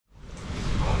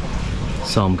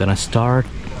So I'm gonna start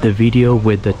the video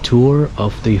with the tour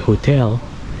of the hotel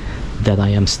that I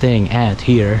am staying at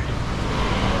here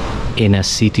in a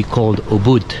city called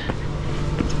Ubud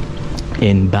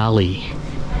in Bali.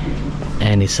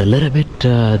 And it's a little bit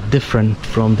different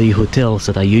from the hotels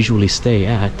that I usually stay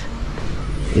at.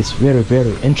 It's very,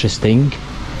 very interesting.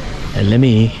 And let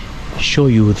me show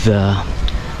you the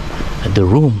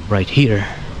room right here.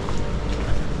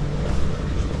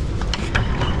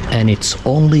 And it's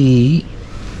only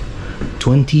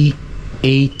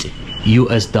 $28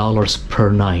 US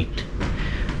per night,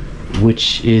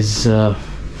 which is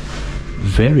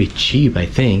very cheap, I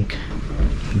think,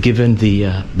 given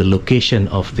the location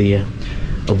of the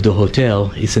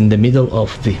hotel. Is in the middle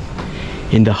of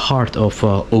in the heart of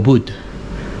Ubud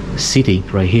city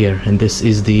right here, and this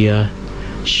is the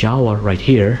shower right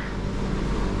here.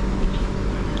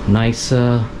 Nice,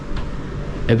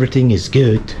 everything is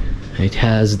good. It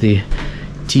has the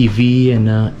TV and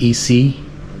AC,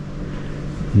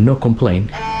 no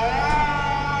complaint.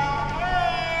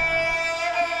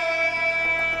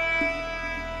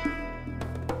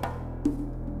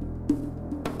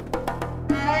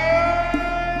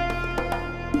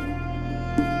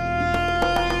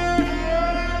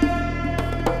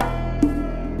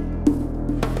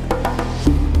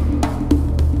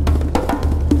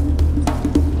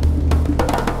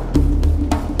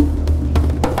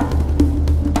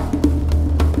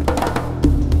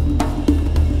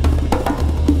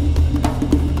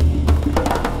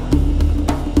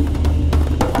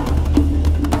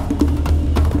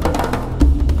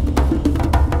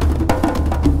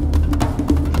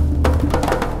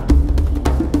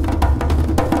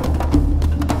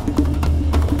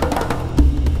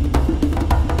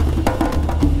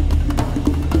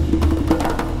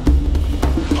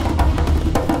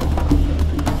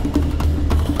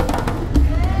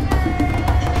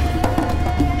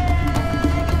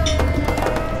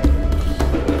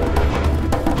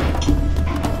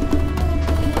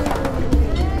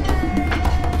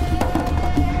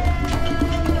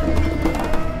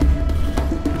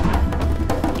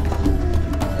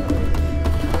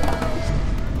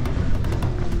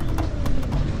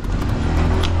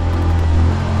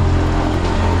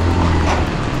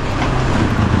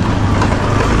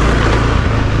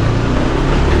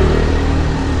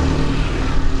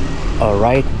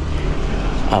 Alright,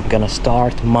 I'm gonna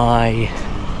start my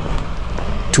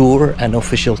tour, an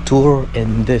official tour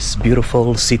in this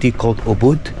beautiful city called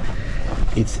Ubud.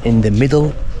 It's in the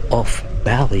middle of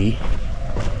Bali.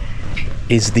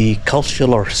 Is the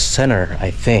cultural center, I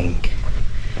think.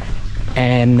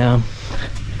 And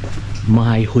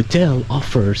my hotel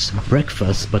offers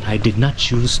breakfast, but I did not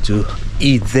choose to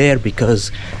eat there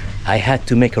because I had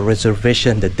to make a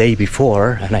reservation the day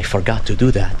before and I forgot to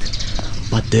do that.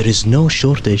 But there is no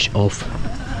shortage of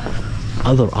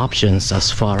other options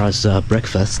as far as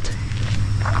breakfast.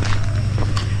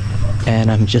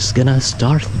 And I'm just gonna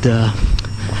start the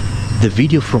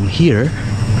video from here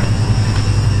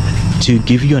to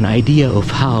give you an idea of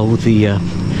how the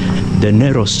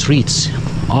narrow streets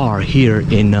are here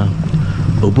in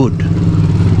Ubud.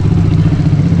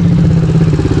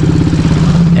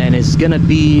 And it's gonna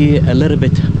be a little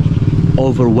bit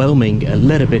overwhelming, a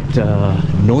little bit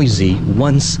noisy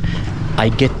once I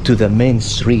get to the main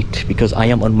street, because I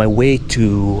am on my way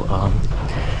to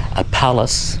a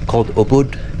palace called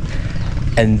Ubud,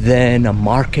 and then a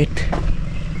market.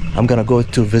 I'm gonna go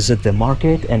to visit the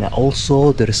market, and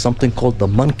also there is something called the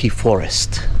Monkey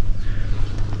Forest,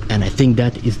 and I think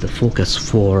that is the focus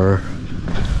for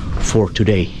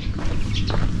today.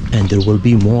 And there will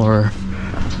be more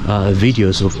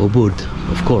videos of Ubud,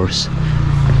 of course.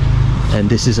 And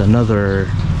this is another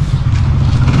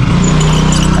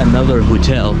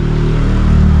hotel.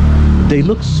 They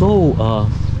look so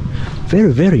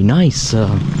very, very nice,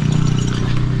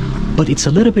 but it's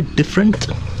a little bit different.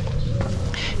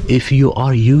 If you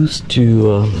are used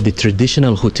to the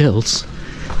traditional hotels,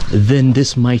 then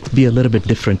this might be a little bit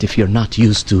different if you're not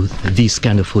used to these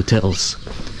kind of hotels.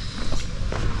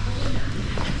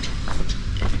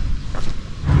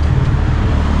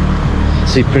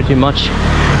 See, pretty much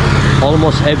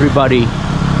almost everybody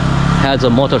has a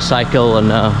motorcycle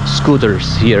and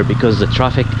scooters here because the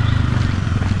traffic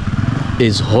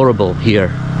is horrible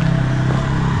here.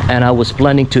 And I was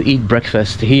planning to eat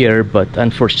breakfast here, but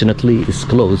unfortunately it's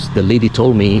closed. The lady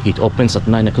told me it opens at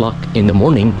 9 o'clock in the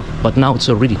morning, but now it's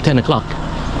already 10 o'clock.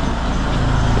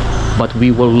 But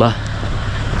we will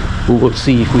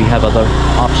see if we have other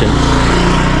options.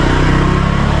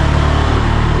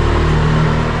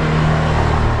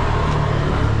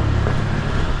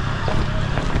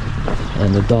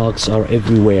 And the dogs are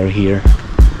everywhere here.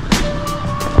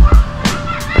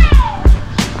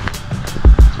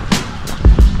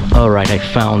 All right, I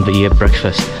found the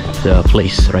breakfast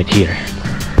place right here.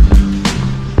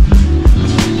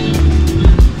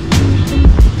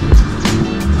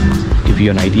 Give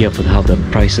you an idea of how the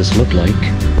prices look like.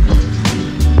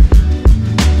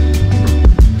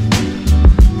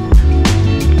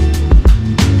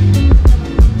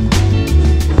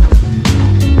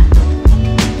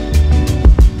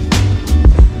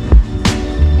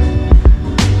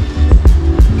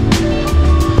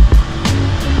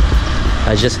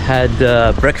 I just had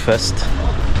breakfast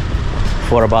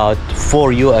for about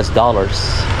 $4 US.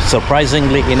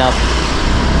 Surprisingly enough,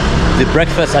 the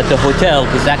breakfast at the hotel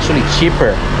is actually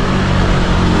cheaper.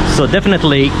 So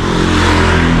definitely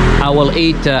I will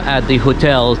eat at the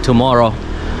hotel tomorrow.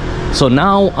 So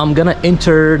now I'm gonna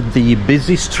enter the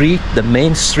busy street, the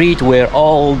main street where a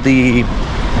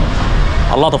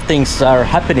lot of things are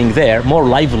happening there, more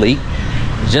lively.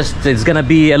 Just it's gonna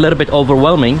be a little bit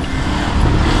overwhelming.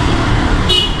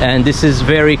 And this is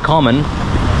very common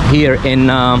here in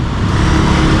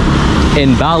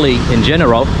Bali in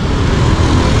general.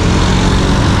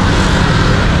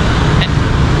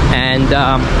 And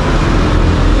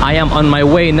I am on my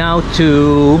way now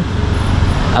to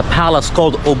a palace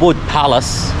called Ubud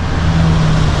Palace,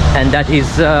 and that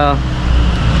is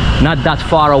not that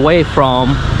far away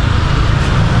from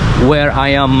where I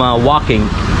am walking.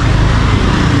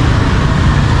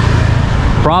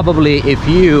 Probably if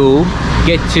you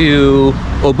get to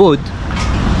Ubud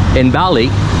in Bali,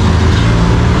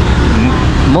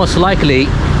 most likely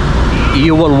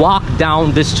you will walk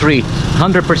down this street,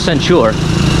 100% sure,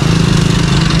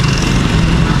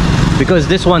 because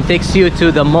this one takes you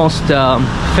to the most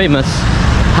famous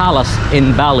palace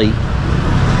in Bali.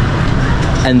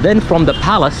 And then from the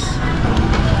palace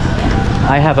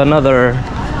I have another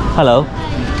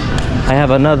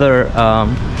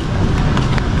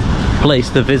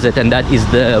place to visit, and that is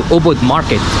the Ubud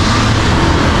Market.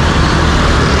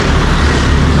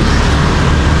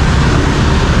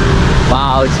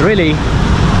 Wow, it's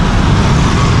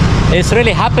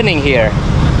really happening here.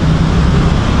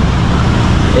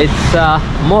 It's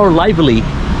more lively.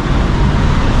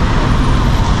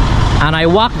 And I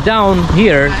walked down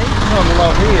here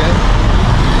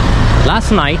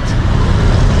last night,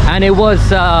 and it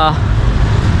was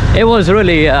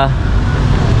really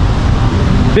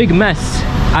big mess.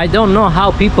 I don't know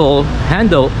how people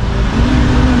handle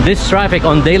this traffic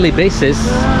on daily basis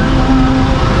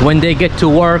when they get to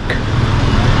work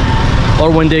or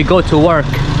when they go to work.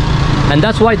 And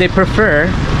that's why they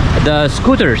prefer the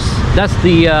scooters. That's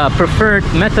the preferred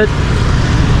method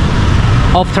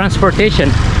of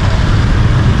transportation.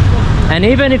 And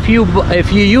even if you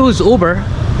use Uber,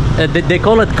 they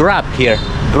call it Grab here,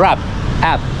 Grab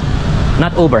app,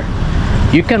 not Uber.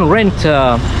 You can rent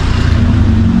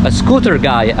a scooter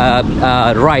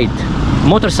ride,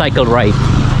 motorcycle ride,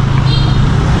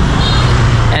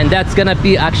 and that's gonna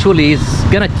be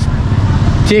gonna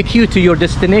take you to your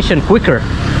destination quicker.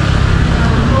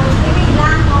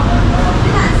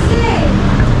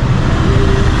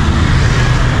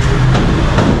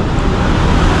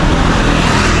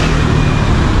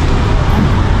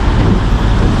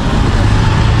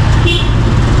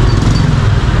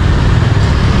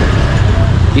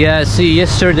 Yeah, see,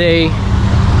 yesterday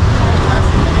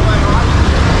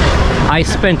I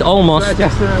spent almost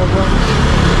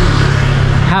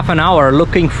half an hour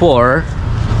looking for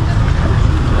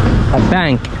a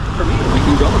bank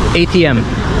ATM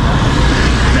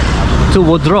to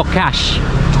withdraw cash.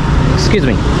 Excuse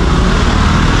me.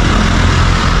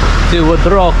 To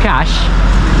withdraw cash,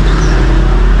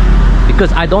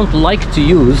 because I don't like to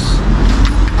use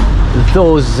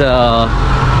those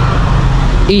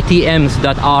ATMs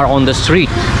that are on the street.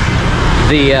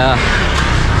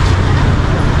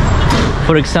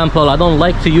 For example, I don't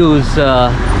like to use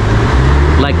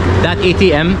like that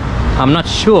ATM. I'm not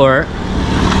sure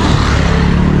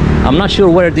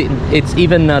where it's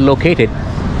even located.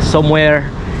 Somewhere.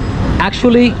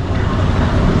 Actually,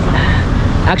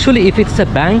 if it's a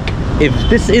bank, if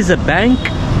this is a bank,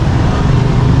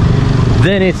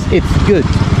 then it's good.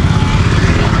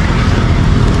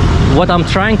 What I'm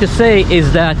trying to say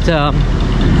is that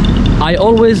I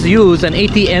always use an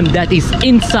ATM that is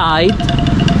inside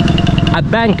a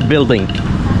bank building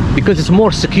because it's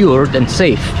more secure and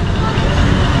safe.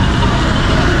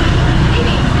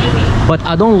 But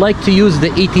I don't like to use the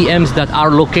ATMs that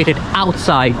are located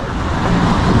outside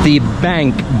the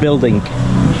bank building,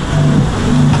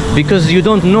 because you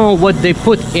don't know what they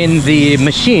put in the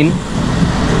machine,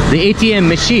 the ATM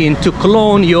machine, to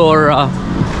clone your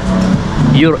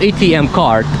ATM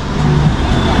card.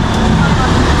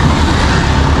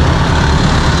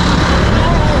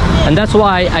 And that's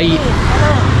why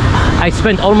I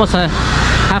spent almost a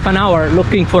half an hour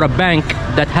looking for a bank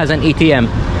that has an ATM.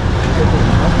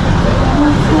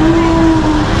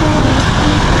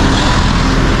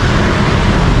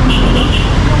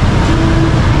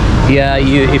 Yeah,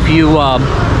 if you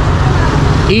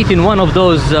eat in one of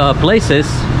those places,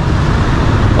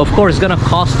 of course it's gonna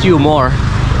cost you more.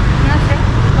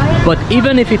 But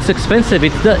even if it's expensive,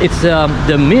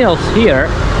 the meals here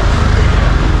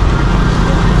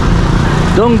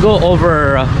don't go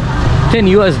over $10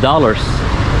 US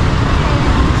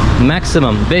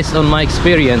maximum, based on my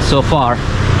experience so far.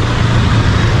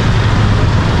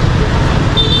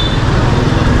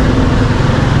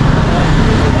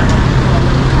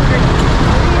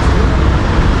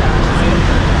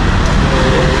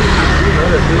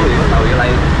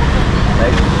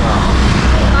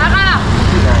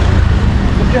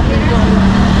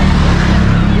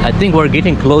 I think we're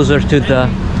getting closer to the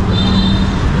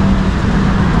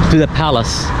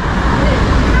palace.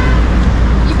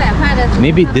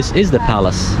 Maybe this is the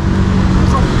palace.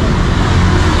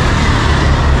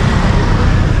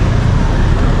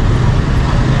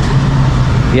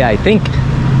 Yeah, I think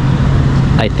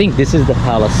this is the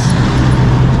palace,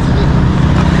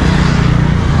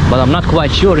 but I'm not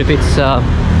quite sure if it's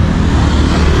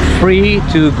free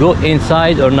to go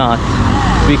inside or not,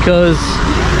 because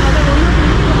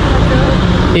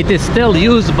it is still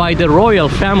used by the royal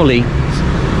family.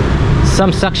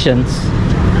 Some sections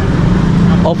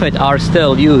of it are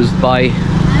still used by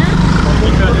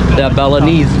the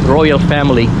Balinese royal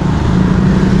family.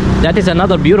 That is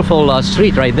another beautiful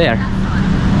street right there.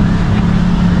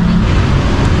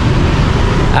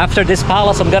 After this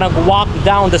palace, I'm gonna walk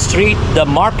down the street, the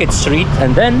market street,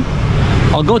 and then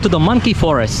I'll go to the monkey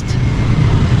forest.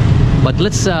 But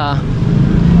let's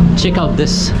check out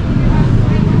this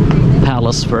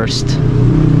palace first.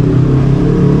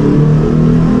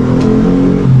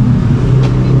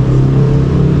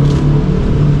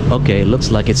 Okay,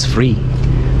 looks like it's free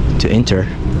to enter.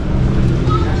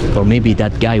 Or maybe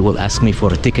that guy will ask me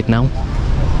for a ticket now.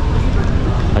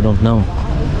 I don't know.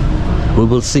 We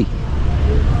will see.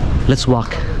 Let's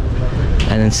walk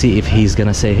and then see if he's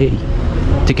gonna say, hey,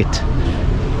 ticket.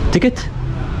 Ticket?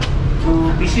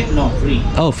 This is not free.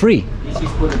 Oh, free? This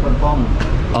is for the performance.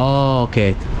 Oh,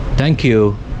 okay. Thank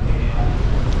you.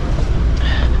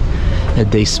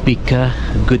 They speak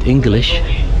good English.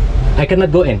 I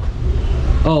cannot go in.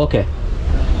 Oh, okay.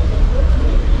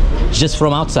 Just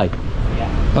from outside.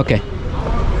 Okay.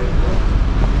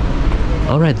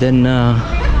 All right, then.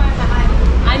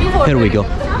 Here we go.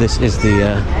 This is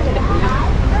the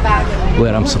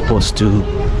where I'm supposed to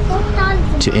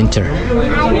enter.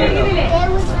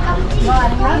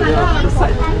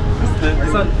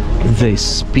 They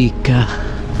speak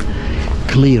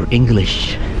clear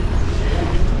English,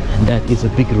 and that is a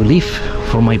big relief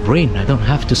for my brain. I don't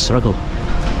have to struggle.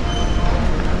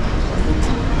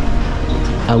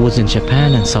 I was in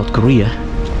Japan and South Korea,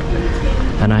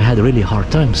 and I had a really hard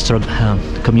time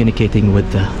communicating with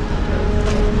the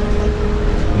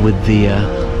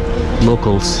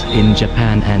locals in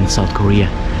Japan and South Korea.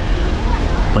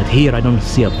 But here I don't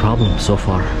see a problem so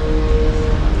far.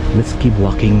 Let's keep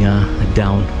walking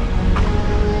down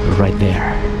right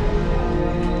there.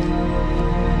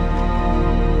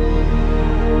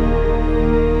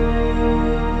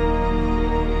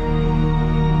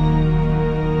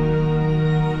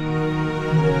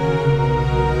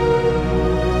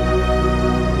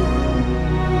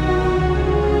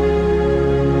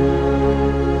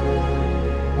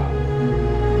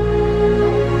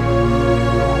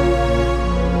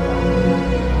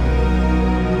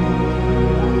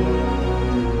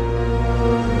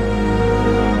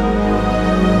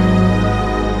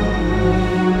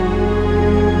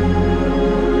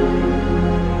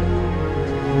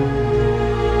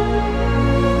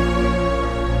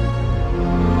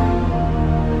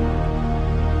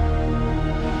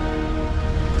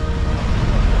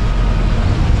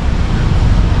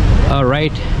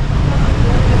 Alright,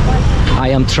 I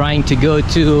am trying to go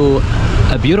to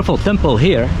a beautiful temple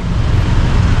here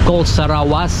called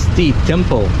Saraswati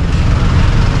Temple.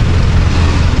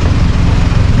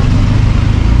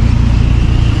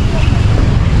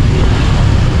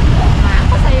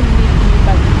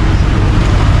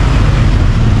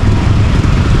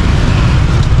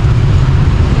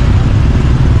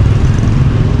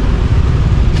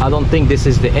 I don't think this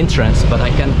is the entrance, but I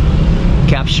can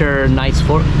capture nice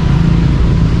footage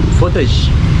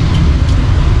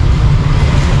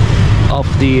of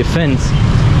the fence.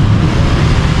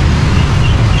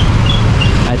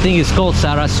 I think it's called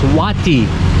Saraswati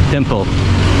Temple.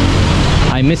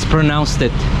 I mispronounced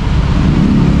it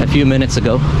a few minutes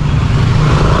ago.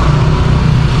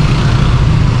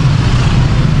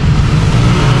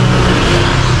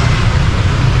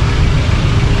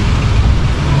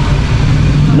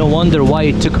 No wonder why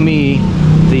it took me,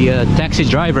 the taxi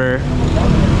driver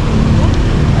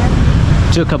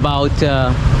took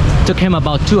him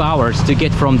about 2 hours to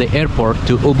get from the airport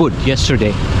to Ubud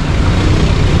yesterday.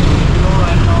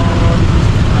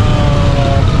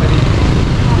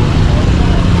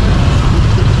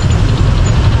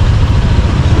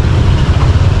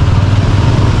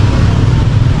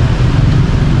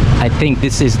 I think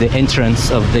this is the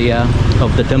entrance of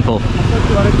the temple.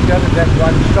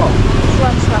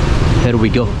 Here we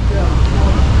go.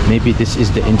 Maybe this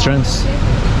is the entrance.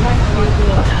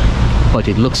 But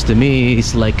it looks to me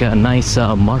it's like a nice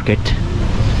market.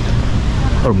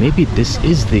 Or maybe this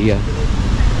is the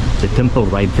temple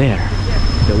right there,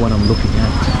 the one I'm looking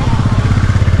at,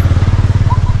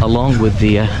 along with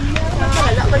the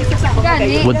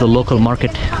local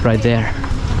market right there.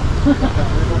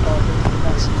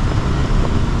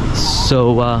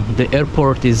 So the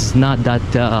airport is not that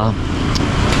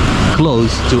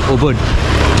close to Ubud.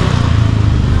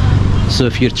 So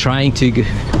if you're trying to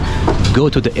go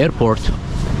to the airport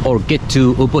or get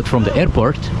to Ubud from the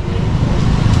airport,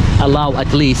 allow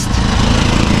at least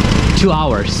 2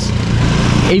 hours.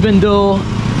 Even though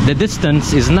the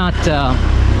distance is not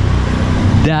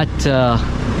that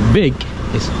big,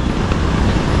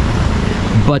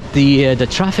 but the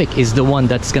traffic is the one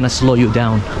that's gonna slow you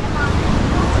down.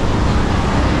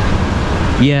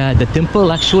 Yeah, the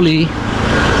temple actually,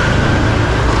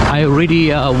 I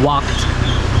already walked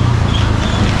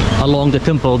along the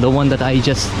temple, the one that I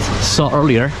just saw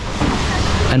earlier,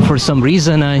 and for some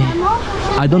reason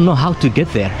I don't know how to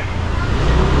get there.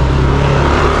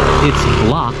 It's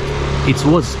blocked. It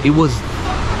was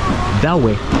that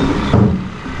way.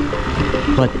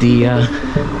 But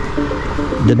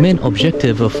the main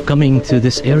objective of coming to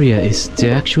this area is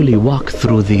to actually walk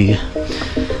through the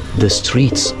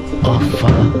streets of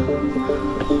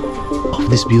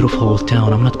this beautiful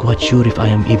town. I'm not quite sure if I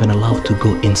am even allowed to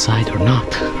go inside or not,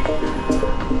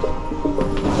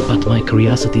 but my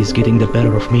curiosity is getting the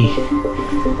better of me.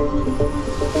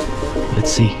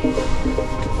 Let's see.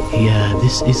 Yeah,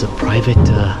 this is a private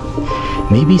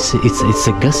maybe it's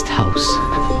a guest house.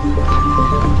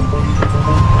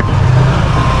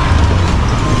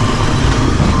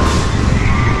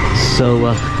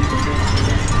 So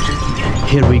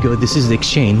here we go. This is the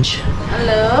exchange.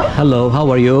 Hello. Hello, how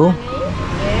are you?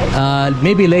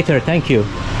 Maybe later, thank you.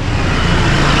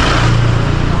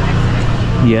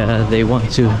 Yeah, they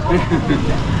want to.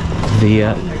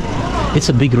 It's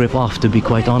a big rip-off, to be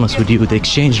quite honest with you. The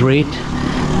exchange rate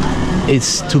is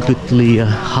stupidly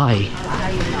high,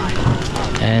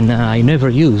 and I never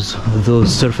use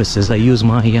those services. I use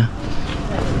my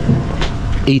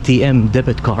ATM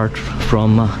debit card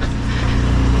from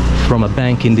a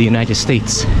bank in the United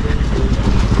States,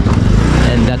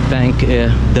 and that bank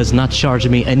does not charge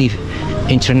me any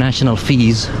international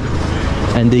fees,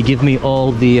 and they give me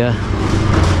all the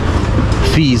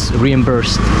fees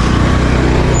reimbursed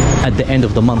at the end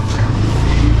of the month.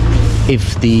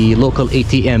 If the local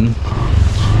ATM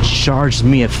charged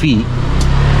me a fee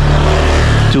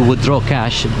to withdraw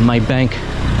cash, my bank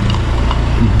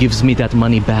gives me that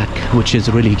money back, which is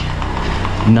really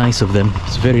nice of them.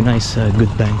 It's very nice,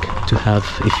 good bank to have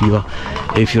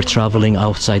if you're traveling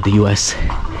outside the US.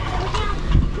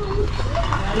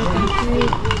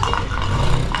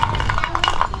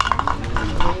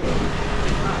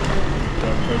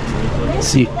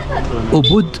 See,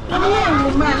 Ubud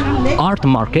Art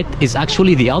Market is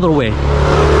actually the other way.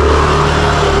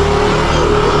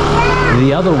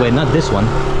 The other way, not this one.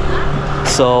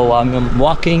 So I'm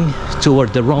walking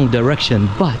toward the wrong direction,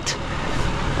 but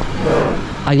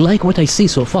I like what I see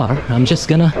so far. I'm just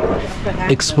gonna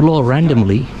explore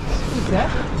randomly.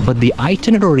 But the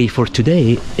itinerary for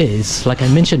today is, like I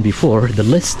mentioned before, the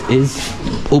list is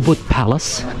Ubud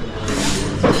Palace.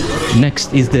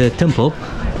 Next is the temple,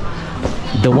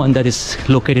 the one that is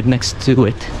located next to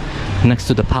it, next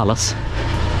to the palace.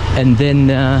 And then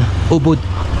Ubud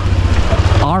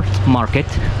Art Market.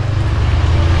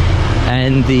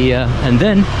 And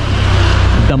then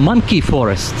the Monkey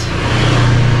Forest.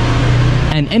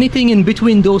 And anything in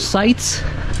between those sites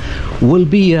will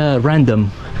be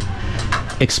random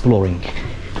exploring.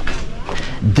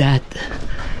 That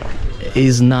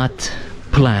is not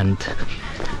planned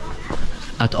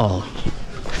at all.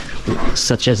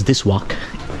 Such as this walk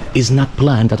is not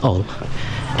planned at all.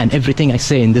 And everything I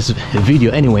say in this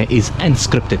video anyway is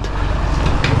unscripted.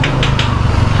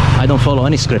 I don't follow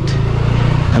any script.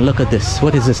 And look at this.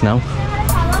 What is this now?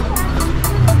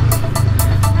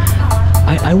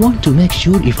 I want to make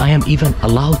sure if I am even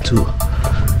allowed to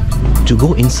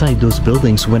go inside those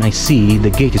buildings when I see the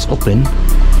gate is open.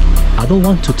 I don't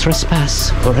want to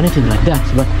trespass or anything like that,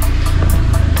 but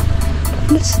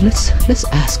let's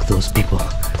ask those people.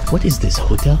 What is this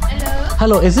hotel? Hello.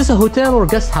 Hello, is this a hotel or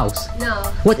guest house? No.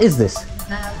 What is this?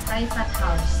 Private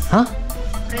house. Huh?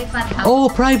 Private house. Oh,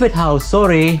 private house.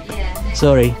 Sorry. Yeah.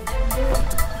 Sorry.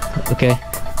 Okay.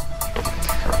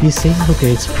 You see?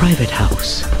 Okay, it's private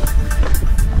house.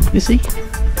 You see?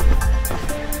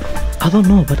 I don't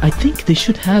know, but I think they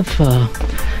should have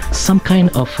some kind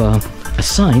of a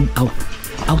sign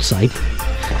outside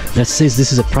that says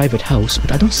this is a private house,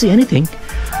 but I don't see anything.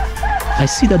 I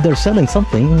see that they're selling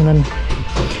something, and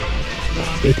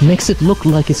it makes it look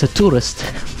like it's a tourist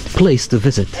place to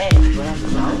visit.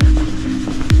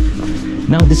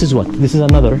 Now this is what? This is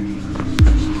another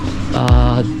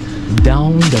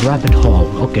down the rabbit hole.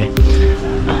 Okay.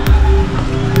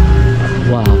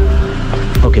 Wow.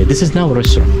 Okay, this is now a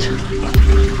restaurant.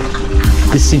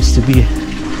 This seems to be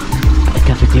a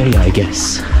cafeteria, I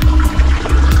guess.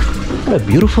 What a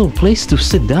beautiful place to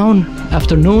sit down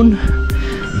afternoon,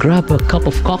 grab a cup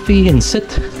of coffee and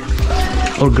sit,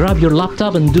 or grab your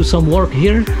laptop and do some work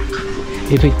here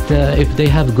if they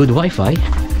have good Wi-Fi.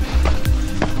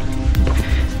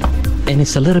 And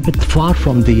it's a little bit far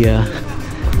from the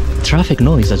traffic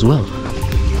noise as well.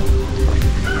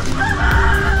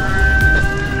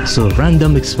 So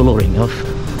random exploring of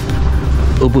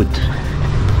Ubud.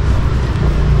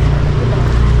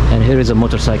 And here is a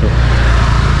motorcycle.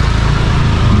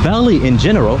 Bali in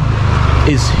general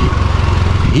is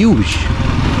huge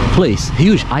place,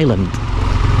 huge island.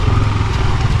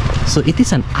 So it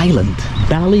is an island.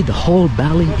 Bali, the whole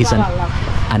Bali is an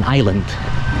island.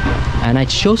 And I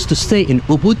chose to stay in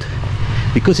Ubud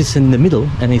because it's in the middle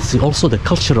and it's also the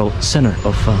cultural center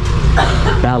of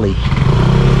Bali,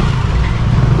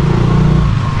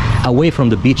 away from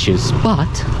the beaches.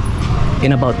 But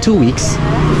in about 2 weeks,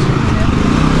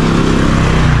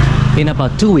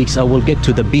 I will get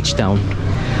to the beach town.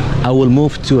 I will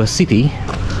move to a city,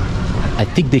 I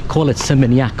think they call it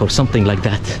Seminyak or something like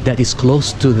that, that is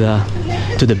close to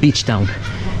the beach town.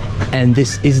 And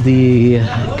this is the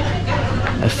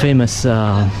famous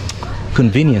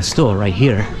convenience store right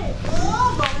here.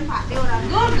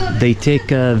 They take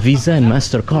Visa and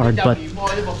MasterCard, but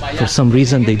for some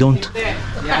reason they don't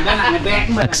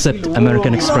accept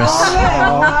American Express.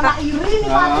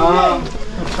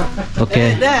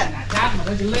 Okay.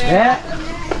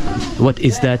 What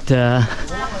is that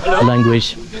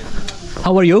language?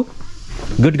 How are you?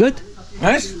 Good, good?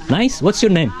 Nice. Nice? What's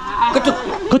your name? Kutu.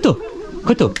 Kutu.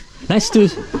 Kutu. Nice to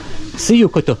see you,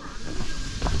 Kutu.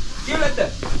 See you later.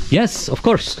 Yes, of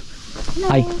course.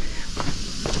 Hi.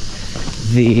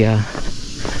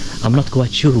 I'm not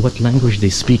quite sure what language they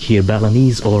speak here,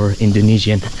 Balinese or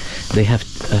Indonesian. They have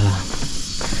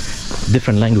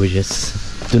different languages.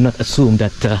 Do not assume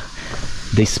that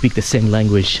they speak the same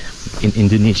language in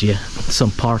Indonesia.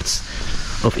 Some parts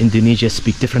of Indonesia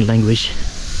speak different language.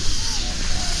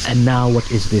 And now what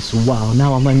is this? Wow,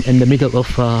 now I'm in the middle of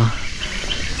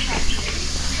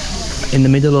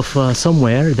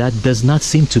somewhere that does not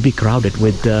seem to be crowded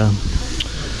with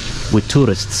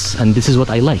tourists, and this is what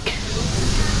I like.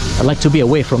 I like to be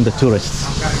away from the tourists.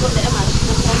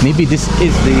 Maybe this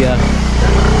is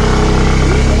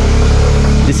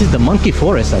the monkey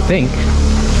forest, I think,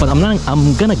 but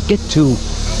I'm gonna get to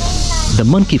the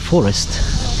monkey forest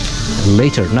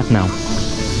later, not now.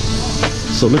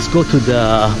 So let's go to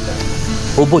the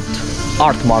Ubud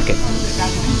Art Market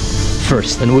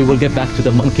first, and we will get back to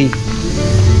the monkey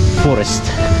forest.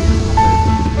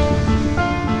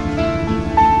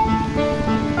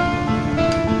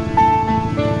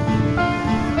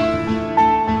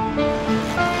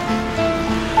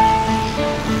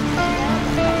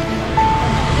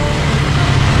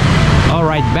 All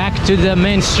right, back to the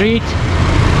main street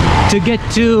to get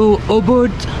to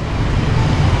Ubud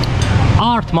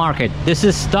Art Market. This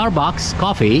is Starbucks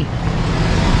coffee,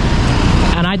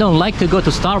 and I don't like to go to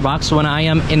Starbucks when I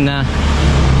am in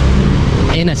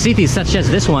a city such as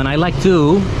this one. I like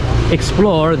to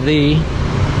explore the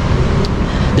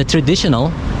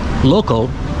traditional local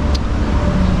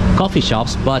coffee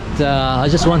shops, but I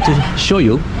just want to show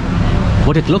you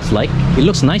what it looks like. It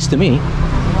looks nice to me.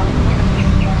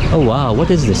 Oh wow, what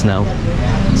is this now?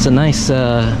 It's a nice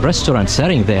restaurant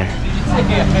setting there.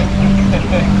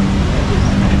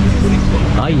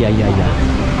 Ay, ay, ay, ay.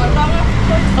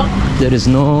 There is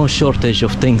no shortage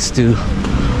of things to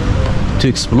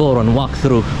explore and walk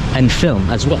through and film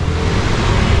as well.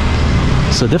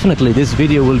 So definitely this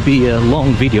video will be a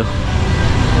long video.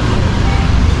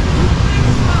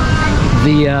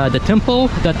 The temple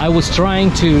that I was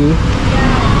trying to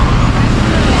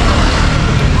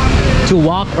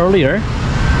walk earlier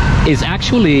is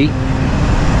actually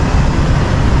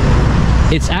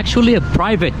a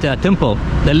private temple.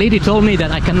 The lady told me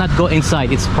that I cannot go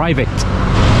inside, it's private.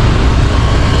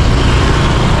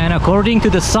 And according to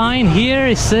the sign here,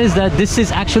 it says that this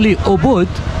is actually Ubud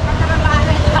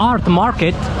Art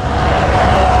Market.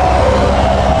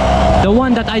 The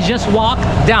one that I just walked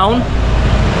down,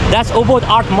 that's Ubud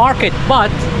Art Market,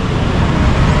 but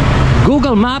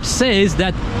Google Maps says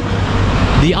that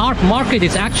the art market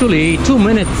is actually 2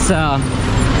 minute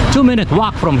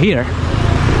walk from here.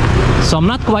 So I'm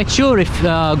not quite sure if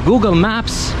Google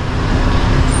Maps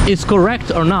is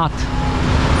correct or not,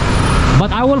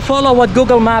 but I will follow what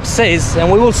Google Maps says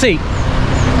and we will see.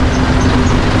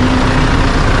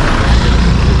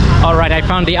 All right, I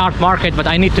found the art market, but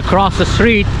I need to cross the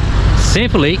street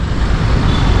safely.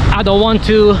 I don't want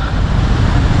to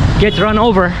get run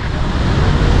over.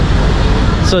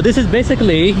 So this is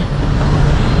basically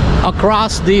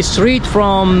across the street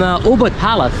from Ubud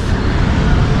Palace,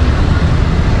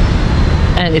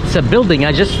 and it's a building.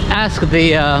 I just asked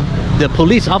the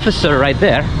police officer right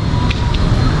there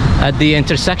at the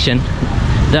intersection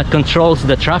that controls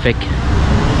the traffic.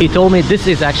 He told me this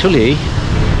is actually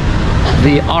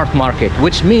the art market,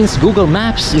 which means Google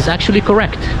Maps is actually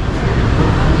correct.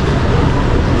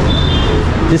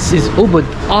 This is Ubud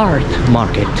Art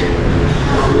Market.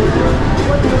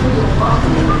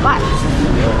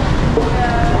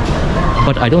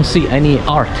 But I don't see any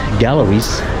art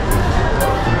galleries.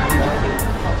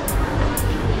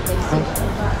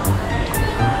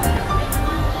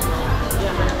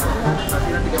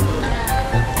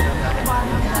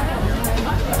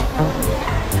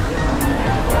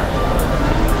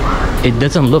 It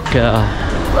doesn't look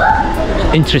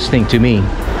interesting to me.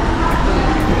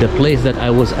 The place that I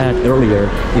was at earlier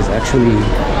is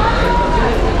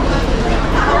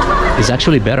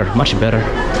actually better, much better.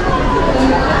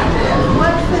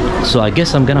 So I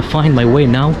guess I'm gonna find my way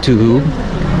now to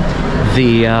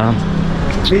the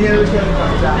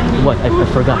what I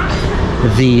forgot,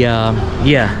 the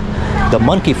the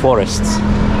Monkey Forest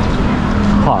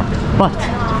park. But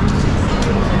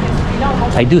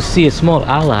I do see a small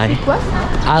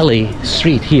alley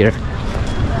street here.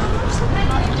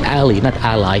 Alley, not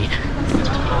ally.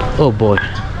 Oh boy,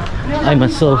 I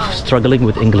myself struggling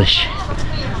with English.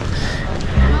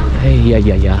 Hey,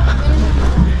 yeah.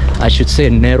 I should say a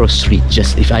narrow street,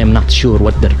 just if I am not sure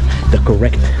what the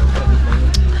correct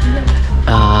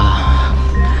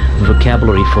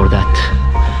vocabulary for that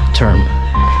term.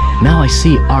 Now I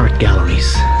see art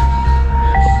galleries,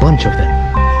 a bunch of them.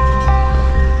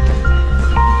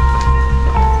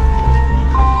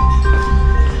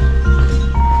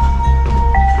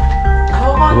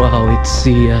 Wow, it's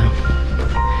the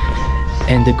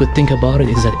and the good thing about it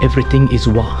is that everything is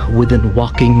within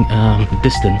walking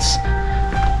distance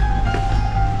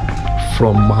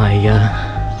from my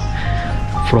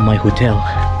hotel.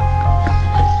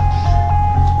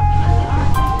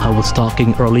 I was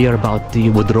talking earlier about the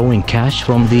withdrawing cash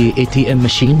from the ATM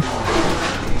machine,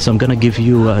 so I'm gonna give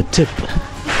you a tip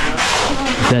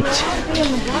that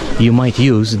you might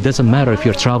use. It doesn't matter if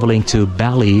you're traveling to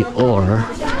Bali or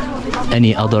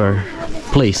any other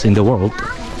place in the world,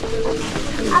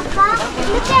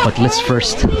 but let's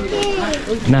first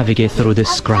navigate through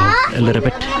this crowd a little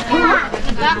bit.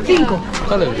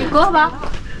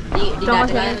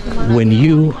 When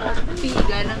you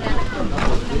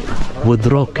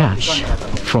withdraw cash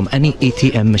from any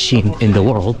ATM machine in the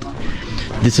world,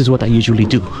 this is what I usually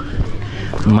do.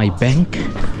 My bank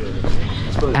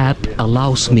app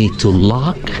allows me to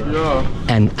lock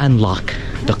and unlock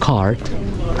the card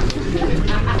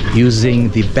using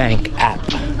the bank app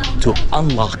to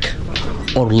unlock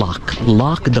or lock.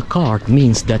 Lock the card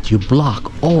means that you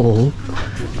block all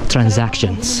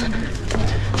transactions.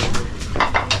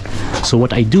 So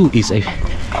what I do is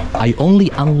I only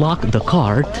unlock the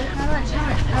card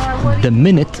the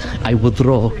minute I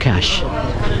withdraw cash.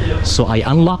 So I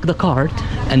unlock the card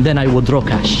and then I withdraw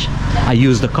cash. I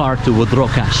use the card to withdraw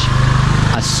cash.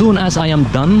 As soon as I am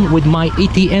done with my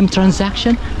ATM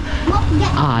transaction,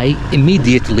 I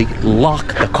immediately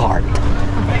lock the card.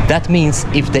 That means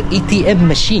if the ATM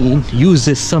machine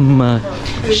uses some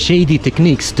shady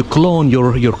techniques to clone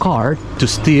your card to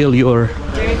steal your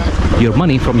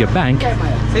money from your bank,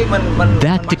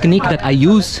 that technique that I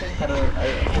use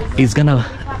is gonna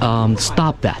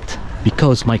stop that,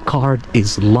 because my card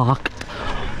is locked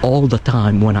all the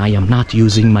time when I am not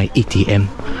using my ATM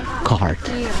card.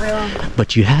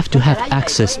 But you have to have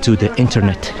access to the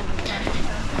internet.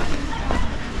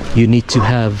 You need to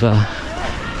have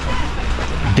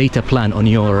data plan on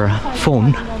your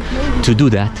phone to do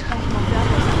that.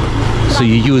 So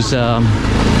you use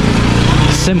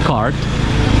SIM card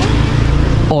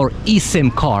or eSIM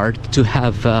card to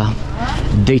have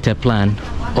data plan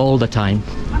all the time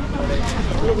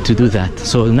to do that.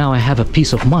 So now I have a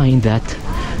peace of mind that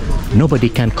nobody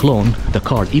can clone the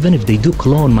card. Even if they do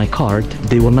clone my card,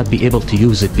 they will not be able to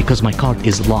use it because my card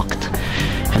is locked.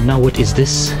 And now what is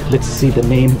this? Let's see the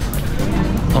name.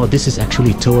 Oh, this is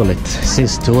actually toilet. It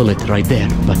says toilet right there,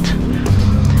 but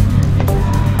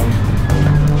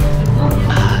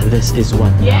this is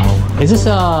what now? Is this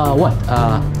what?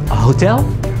 A hotel?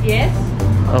 Yes.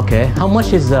 Okay. How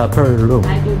much is per room?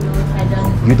 I don't know. I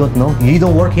don't. You don't know? You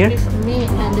don't work here? It's me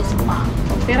and the spa.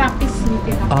 Therapist.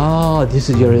 Oh, this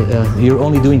is your. You're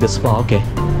only doing the spa. Okay.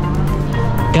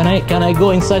 Can I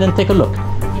go inside and take a look?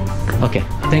 Yes. Okay.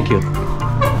 Thank you.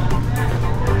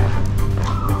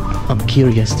 I'm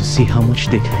curious to see how much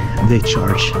they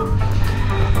charge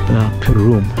per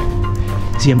room.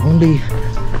 See, I'm only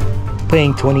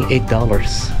paying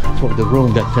 $28 for the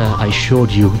room that I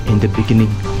showed you in the beginning,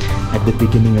 at the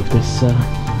beginning of this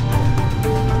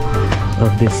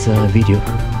video.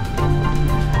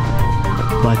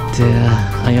 But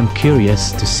I am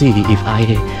curious to see if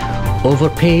I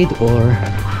overpaid or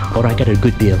I got a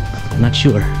good deal. Not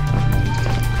sure.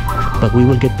 But we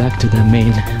will get back to the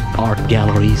main art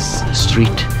galleries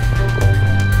street.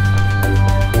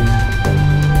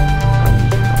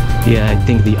 Yeah, I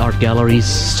think the art galleries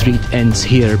street ends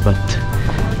here, but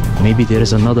maybe there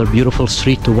is another beautiful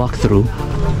street to walk through,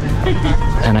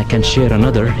 and I can share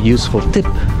another useful tip.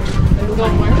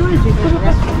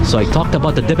 So I talked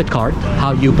about the debit card,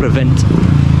 how to prevent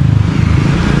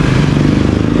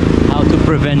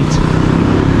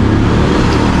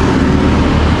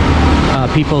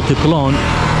people to clone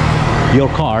your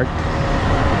card.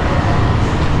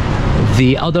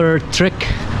 The other trick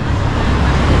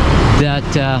that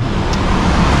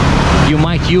you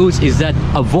might use is that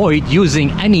avoid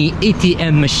using any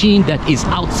ATM machine that is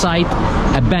outside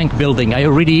a bank building. I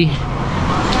already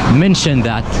mentioned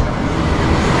that.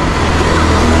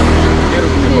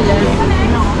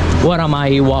 Where am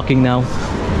I walking now?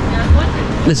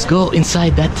 Let's go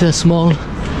inside that small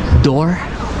door.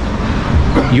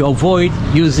 You avoid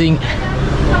using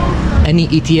any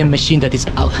ATM machine that is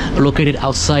located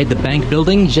outside the bank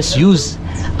building. Just use...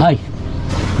 Hi.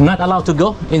 Not allowed to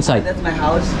go inside. That's my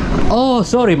house. Oh,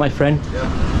 sorry, my friend.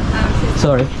 Yeah.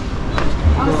 Sorry.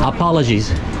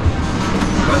 Apologies.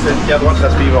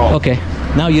 Okay. Okay,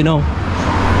 now you know.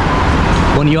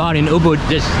 When you are in Ubud,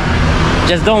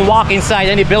 just don't walk inside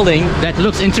any building that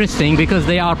looks interesting, because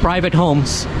they are private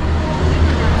homes.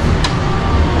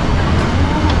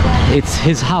 It's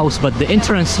his house, but the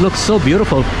entrance looks so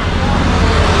beautiful.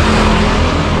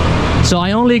 So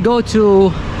I only go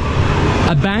to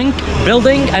a bank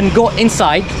building and go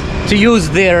inside to use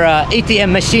their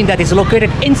ATM machine that is located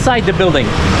inside the building.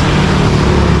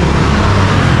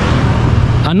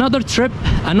 Another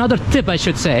tip I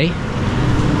should say,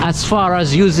 as far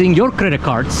as using your credit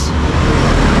cards.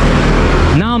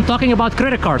 Now I'm talking about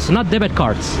credit cards, not debit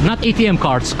cards, not ATM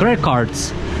cards, credit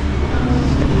cards.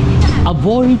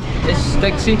 Avoid... Yes,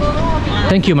 taxi.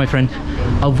 Thank you, my friend.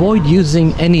 Avoid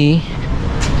using any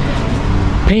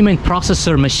payment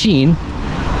processor machine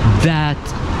that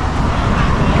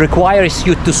requires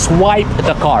you to swipe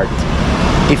the card.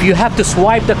 If you have to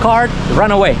swipe the card,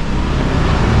 run away.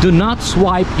 Do not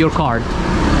swipe your card.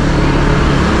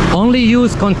 Only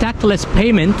use contactless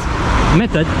payment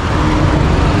method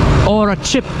or a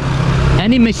chip.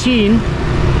 Any machine,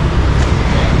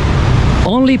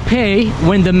 only pay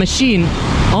when the machine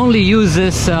only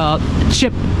uses the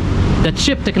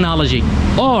chip technology,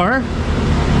 or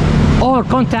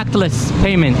contactless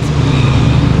payment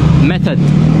method,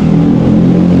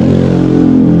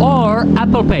 or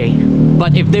Apple Pay.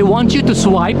 But if they want you to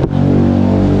swipe,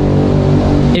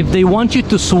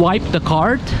 the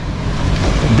card,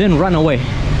 then run away.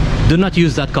 Do not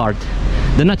use that card.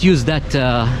 Do not use that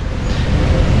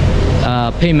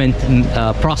payment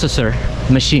processor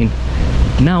machine.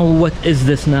 Now what is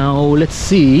this now? Let's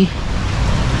see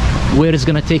where it's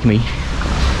gonna take me.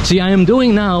 See, I am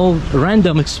doing now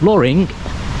random exploring,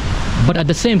 but at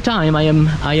the same time I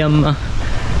am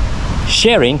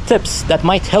sharing tips that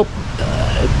might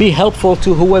be helpful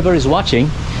to whoever is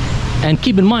watching. And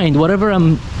keep in mind, whatever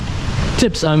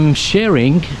tips I'm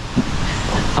sharing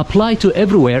apply to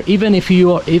everywhere, even if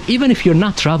you're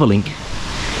not traveling,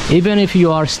 even if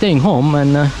you are staying home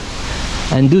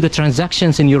and do the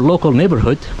transactions in your local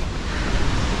neighborhood.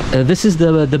 This is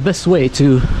the best way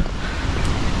to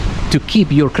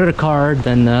keep your credit card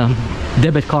and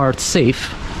debit card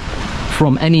safe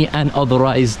from any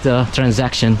unauthorized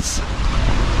transactions.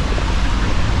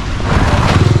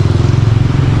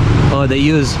 Oh, they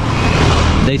use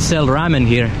They sell ramen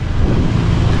here.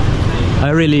 I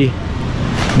really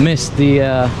miss the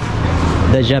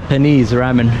Japanese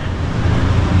ramen,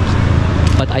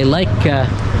 but I like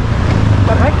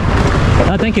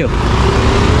oh, thank you.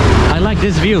 I like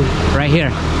this view right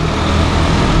here.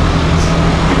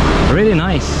 Really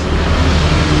nice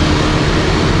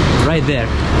right there.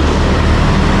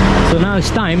 So now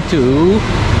it's time to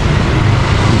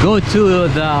go to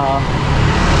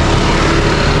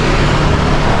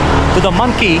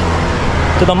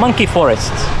the monkey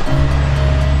forest.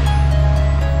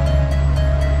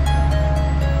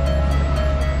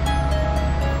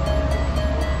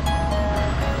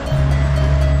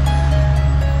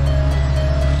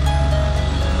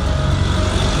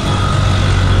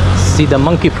 See, the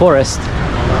monkey forest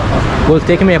will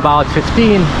take me about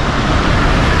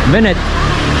 15-minute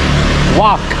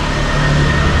walk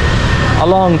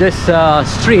along this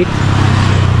street,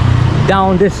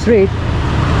 down this street.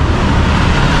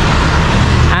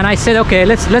 And I said, okay,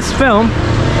 let's film,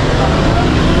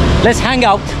 let's hang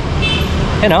out,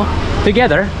 you know,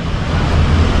 together,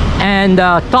 and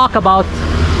talk about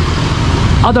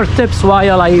other tips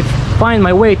while I find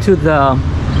my way to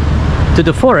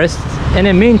the forest. And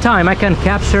in the meantime, I can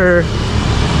capture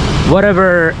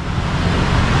whatever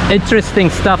interesting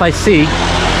stuff I see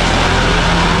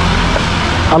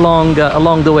along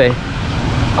the way.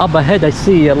 Up ahead, I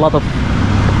see a lot of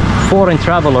foreign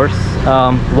travelers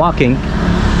walking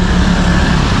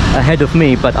ahead of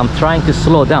me, but I'm trying to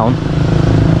slow down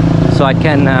so I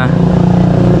can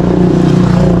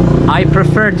I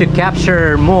prefer to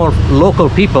capture more local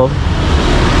people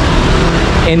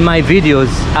in my videos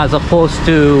as opposed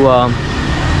to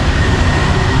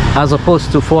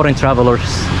foreign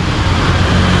travelers.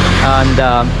 And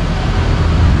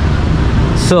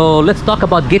so let's talk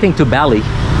about getting to Bali,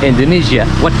 Indonesia.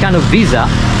 What kind of visa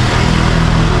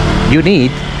you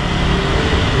need.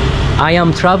 I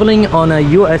am traveling on a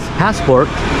US passport.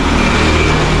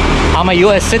 I'm a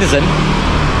US citizen,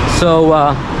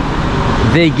 so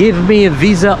they give me a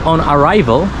visa on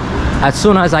arrival as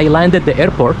soon as I landed the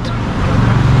airport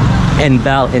in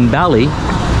Bali.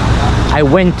 I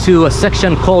went to a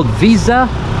section called Visa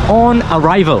on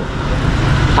Arrival,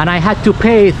 and I had to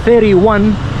pay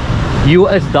 $31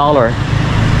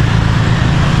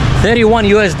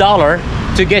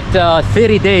 to get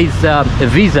 30 days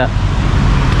visa,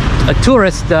 a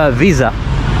tourist visa.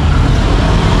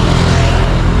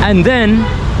 And then,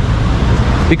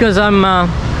 because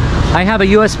I have a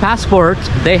US passport,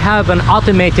 they have an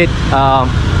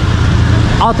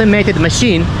automated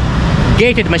machine,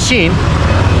 gated machine,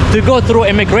 to go through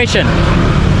immigration.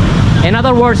 In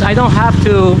other words, I did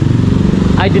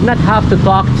not have to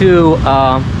talk to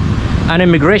an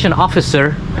immigration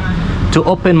officer to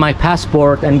open my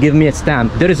passport and give me a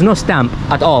stamp. There is no stamp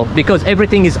at all because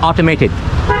everything is automated.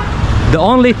 The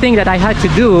only thing that I had to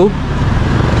do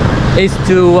is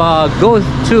to go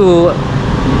to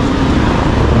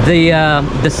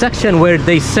the section where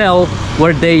they sell,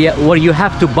 where you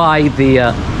have to buy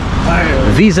the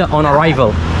visa on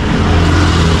arrival.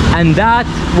 And that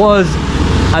was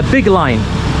a big line,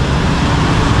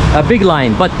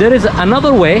 but there is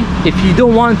another way. If you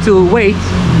don't want to wait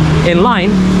in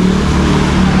line,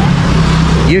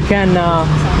 you can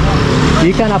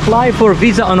apply for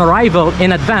visa on arrival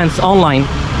in advance online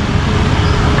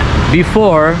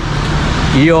before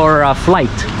your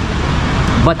flight.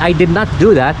 But I did not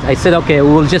do that. I said, okay,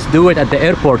 we'll just do it at the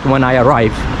airport when I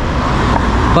arrive.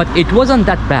 But it wasn't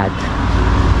that bad.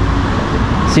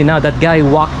 See, now that guy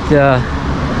walked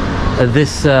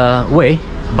this way,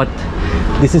 but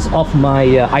this is off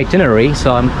my itinerary,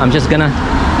 so I'm just gonna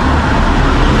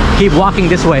keep walking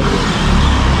this way.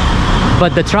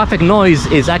 But the traffic noise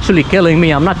is actually killing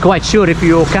me. I'm not quite sure if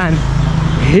you can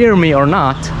hear me or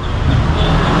not.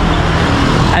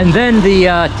 And then the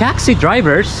taxi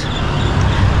drivers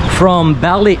from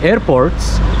Bali Airport,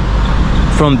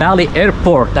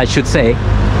 I should say,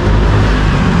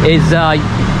 is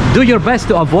do your best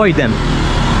to avoid them.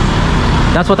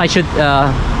 That's what I should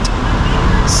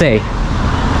say.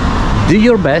 Do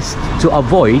your best to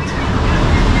avoid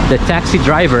the taxi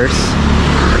drivers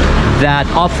that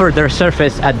offer their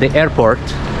service at the airport.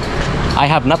 I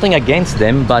have nothing against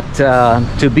them, but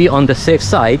to be on the safe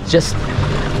side, just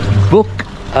book.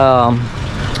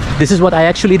 This is what I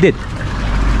actually did.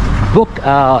 Book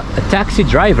a taxi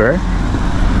driver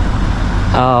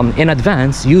in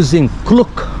advance using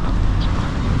Klook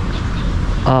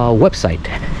website.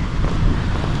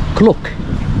 Klook,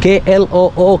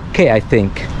 K-L-O-O-K, I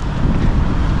think.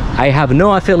 I have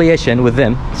no affiliation with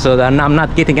them, so then I'm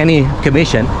not getting any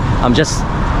commission. I'm just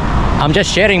I'm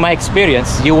just sharing my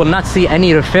experience. You will not see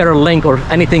any referral link or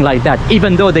anything like that,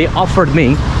 even though they offered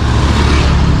me.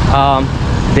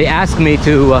 They asked me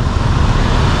to,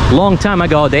 long time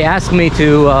ago, they asked me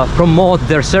to promote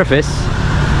their service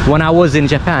when I was in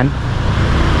Japan,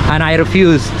 and I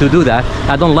refused to do that.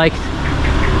 I don't like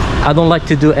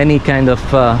to do any kind of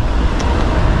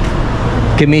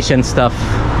commission stuff.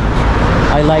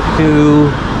 I like to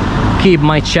keep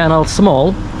my channel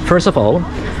small, first of all,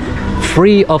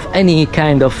 free of any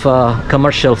kind of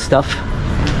commercial stuff.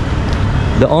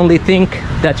 The only thing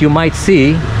that you might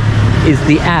see is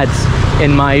the ads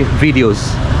in my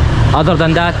videos. Other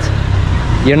than that,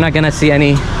 you're not gonna see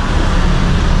any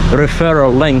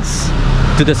referral links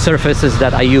to the surfaces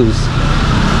that I use.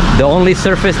 The only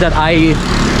surface that I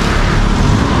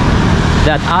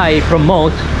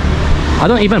promote, I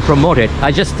don't even promote it.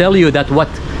 I just tell you that what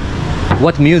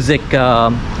music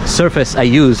surface I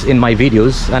use in my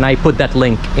videos, and I put that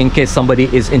link in case somebody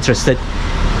is interested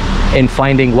in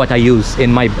finding what I use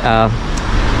in my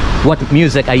what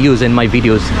music I use in my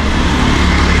videos,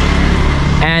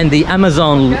 and the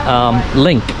Amazon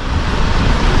link.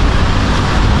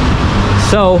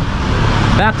 So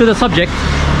back to the subject.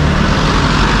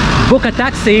 Book a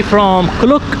taxi from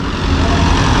Klook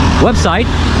website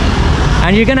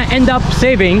and you're gonna end up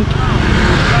saving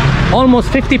almost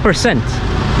 50%,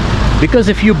 because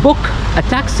if you book a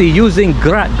taxi using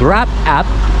Grab app,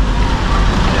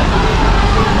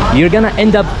 you're gonna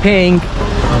end up paying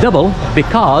double,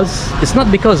 because it's not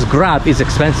because Grab is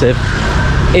expensive,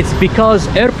 it's because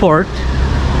airport,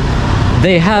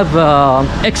 they have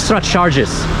extra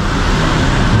charges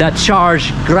that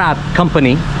charge Grab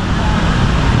company,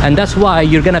 and that's why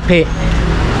you're gonna pay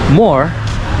more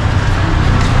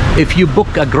if you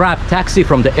book a Grab taxi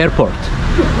from the airport.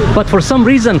 But for some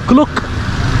reason Klook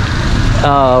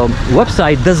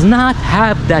website does not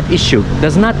have that issue,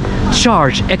 does not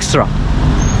charge extra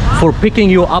for picking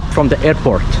you up from the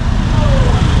airport.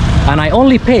 And I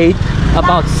only paid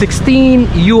about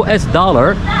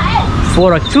 $16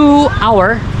 for a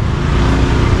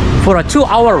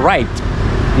 2-hour ride.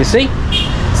 You see,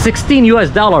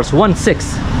 $16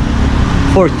 1/6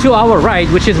 for a 2-hour ride,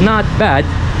 which is not bad.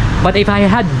 But if I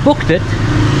had booked it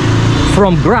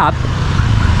from Grab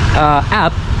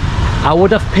app, I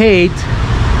would have paid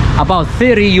about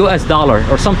 $30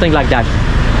 or something like that.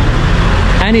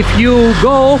 And if you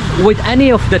go with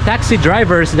any of the taxi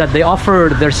drivers that they offer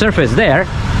their service there,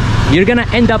 you're gonna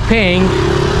end up paying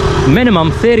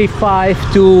minimum $35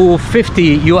 to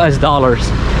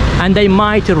 $50, and they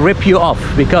might rip you off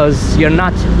because you're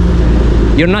not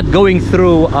going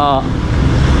through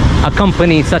a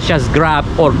company such as Grab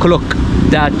or Klook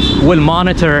that will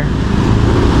monitor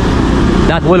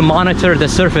the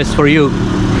service for you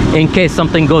in case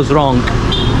something goes wrong.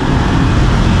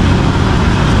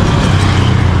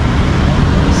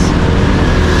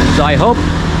 So I hope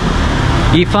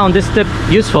you found this tip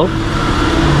useful.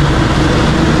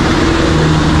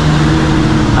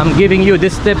 I'm giving you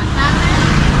this tip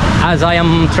as I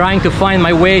am trying to find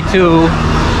my way to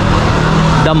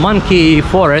the Monkey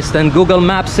Forest, and Google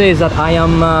Maps says that I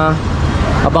am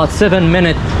about 7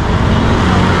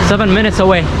 minutes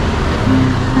away.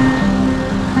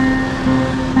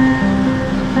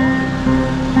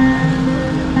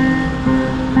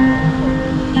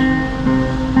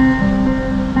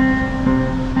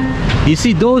 You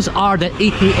see, those are the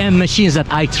ATM machines that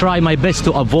I try my best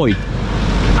to avoid.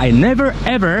 I never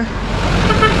ever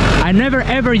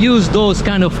use those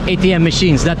kind of ATM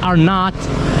machines that are not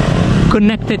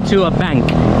connected to a bank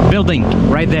building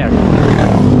right there.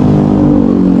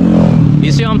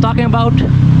 You see what I'm talking about?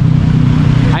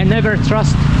 I never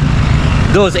trust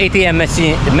those ATM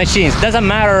machines. Doesn't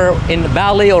matter in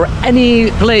Bali or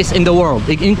any place in the world,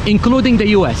 including the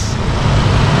US.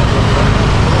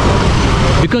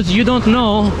 Because you don't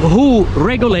know who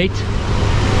regulate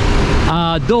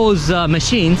those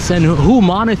machines and who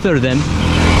monitor them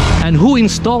and who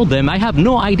installed them. I have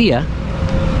no idea.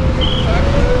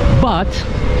 But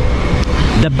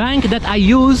the bank that I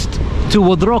used to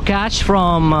withdraw cash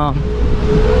from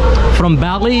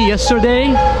Bali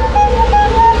yesterday,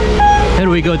 here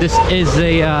we go. This is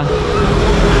a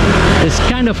it's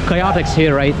kind of chaotic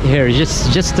here, right here.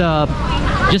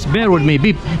 Just bear with me.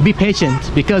 Be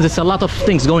patient, because it's a lot of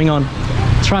things going on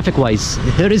traffic wise.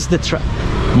 Here is the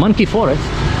Monkey Forest.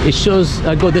 It shows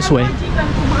go this way,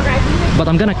 but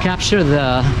I'm gonna capture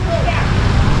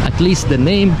at least the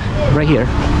name right here.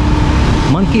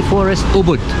 Monkey Forest,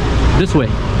 Ubud, this way.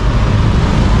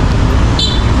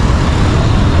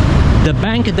 The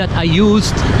bank that I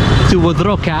used to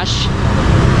withdraw cash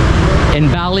in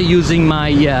Bali using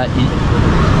my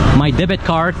My debit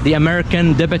card, the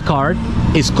American debit card,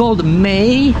 is called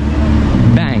May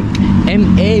Bank,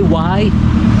 M-A-Y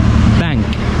Bank.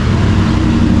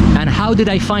 And how did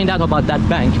I find out about that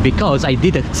bank? Because I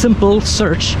did a simple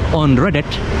search on Reddit,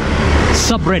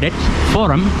 subreddit,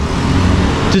 forum,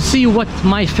 to see what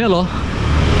my fellow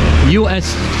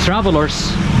US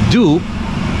travelers do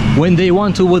when they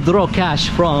want to withdraw cash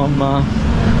from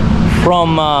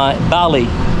Bali.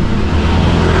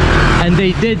 And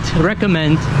they did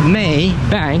recommend May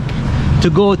Bank to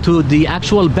go to the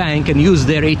actual bank and use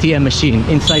their ATM machine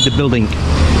inside the building.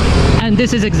 And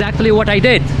this is exactly what I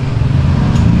did.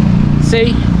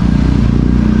 See,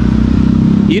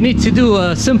 you need to do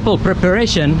a simple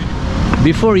preparation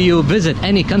before you visit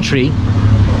any country,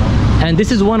 and this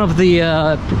is one of the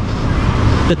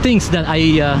things that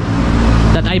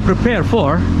I prepare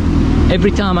for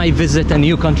every time I visit a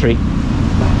new country.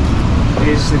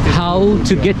 How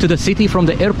to get to the city from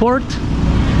the airport,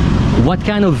 what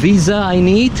kind of visa I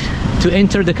need to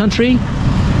enter the country,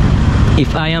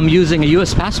 if I am using a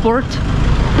US passport,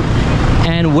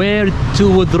 and where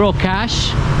to withdraw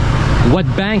cash, what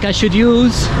bank I should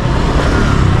use,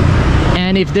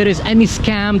 and if there is any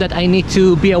scam that I need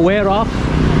to be aware of,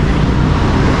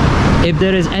 if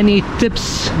there is any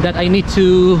tips that I need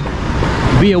to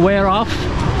be aware of,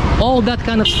 all that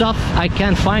kind of stuff. I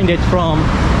can find it from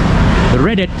the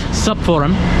Reddit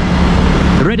subforum,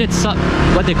 Reddit sub,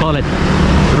 what they call it,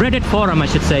 Reddit forum I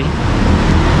should say.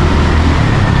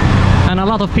 And a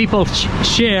lot of people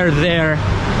share their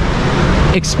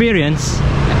experience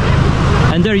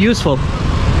and they're useful.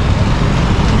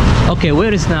 Okay,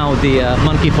 where is now the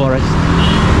monkey forest?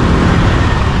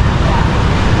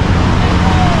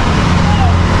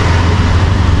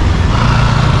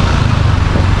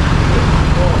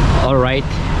 All right,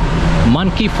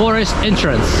 monkey forest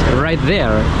entrance right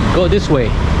there. Go this way.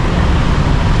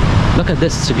 Look at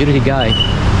this security guy,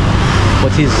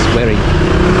 what he's wearing.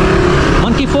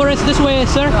 Monkey forest this way,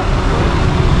 sir.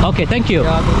 Okay, thank you.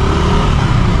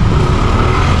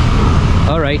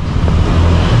 All right,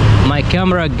 my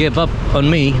camera gave up on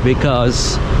me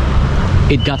because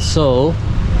it got so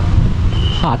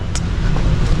hot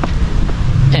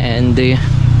and it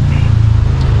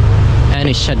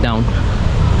shut down.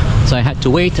 So I had to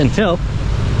wait until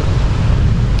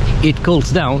it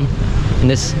cools down in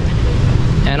this,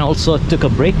 and also took a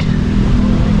break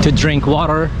to drink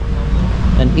water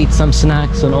and eat some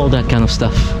snacks and all that kind of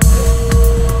stuff.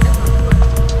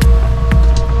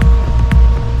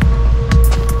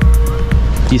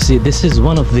 You see, this is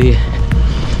one of the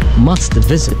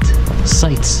must-visit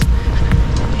sites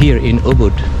here in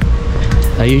Ubud.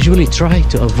 I usually try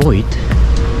to avoid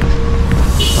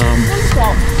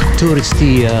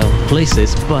touristy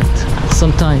places, but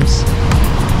sometimes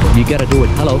you gotta do it.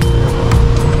 Hello.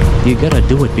 You gotta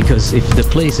do it because if the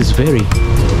place is very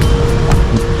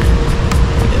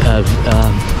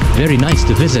nice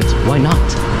to visit, why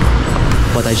not?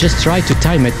 But I just try to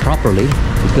time it properly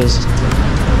because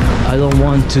I don't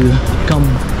want to come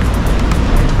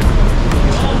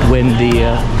when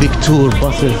the big tour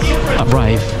buses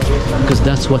arrive, because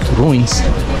that's what ruins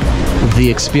the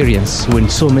experience, when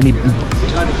so many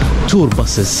tour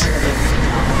buses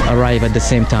arrive at the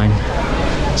same time.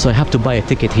 So I have to buy a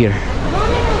ticket here.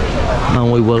 Now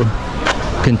we will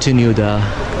continue the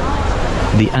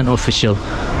unofficial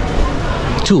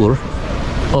tour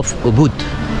of Ubud.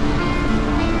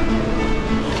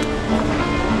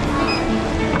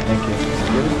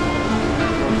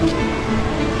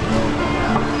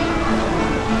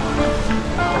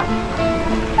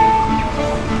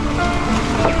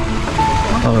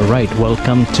 Alright,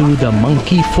 welcome to the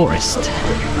Monkey Forest.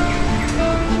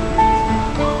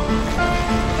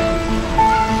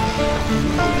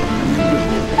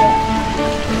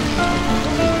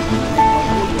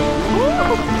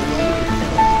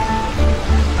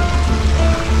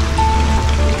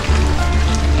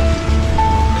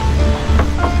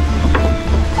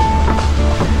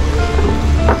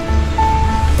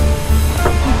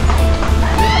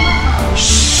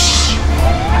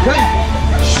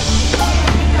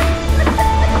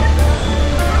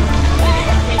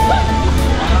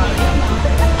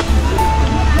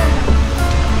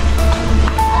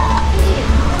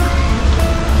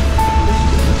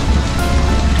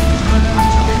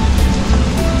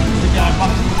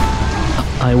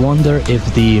 I wonder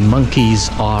if the monkeys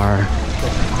are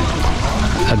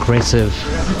aggressive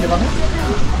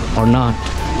or not.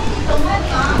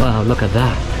 Wow, look at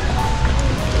that.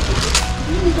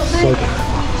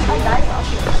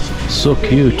 So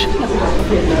cute.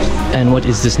 And what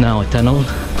is this now? A tunnel?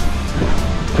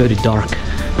 Very dark.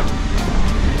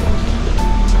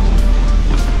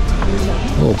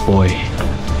 Oh boy.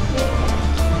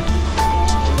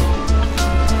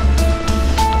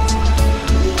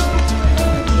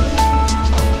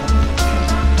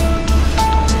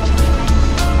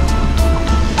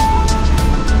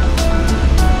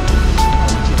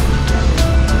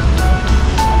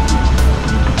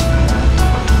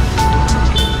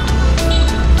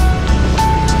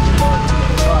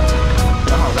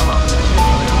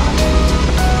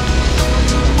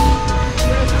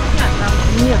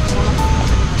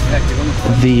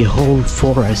 The whole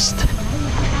forest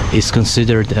is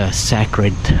considered a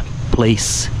sacred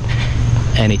place,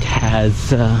 and it has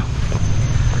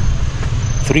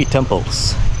 3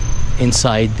 temples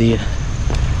inside the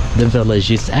village.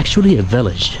 It's actually a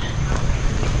village.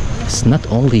 It's not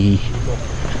only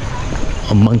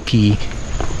a monkey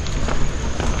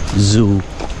zoo,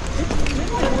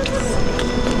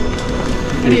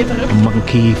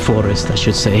 monkey forest, I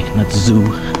should say, not zoo.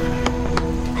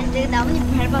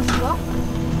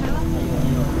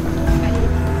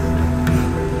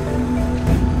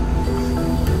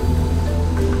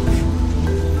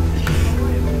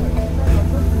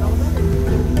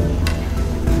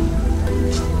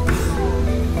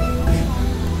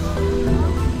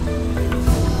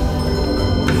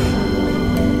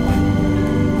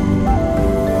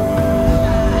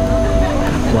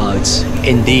 Wow, it's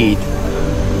indeed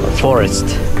forest,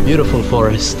 beautiful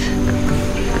forest.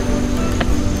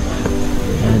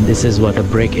 And this is what a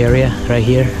break area right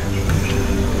here.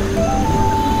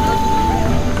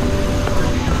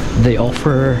 They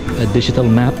offer a digital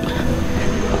map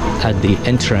at the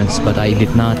entrance, but I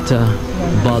did not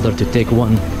bother to take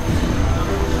one.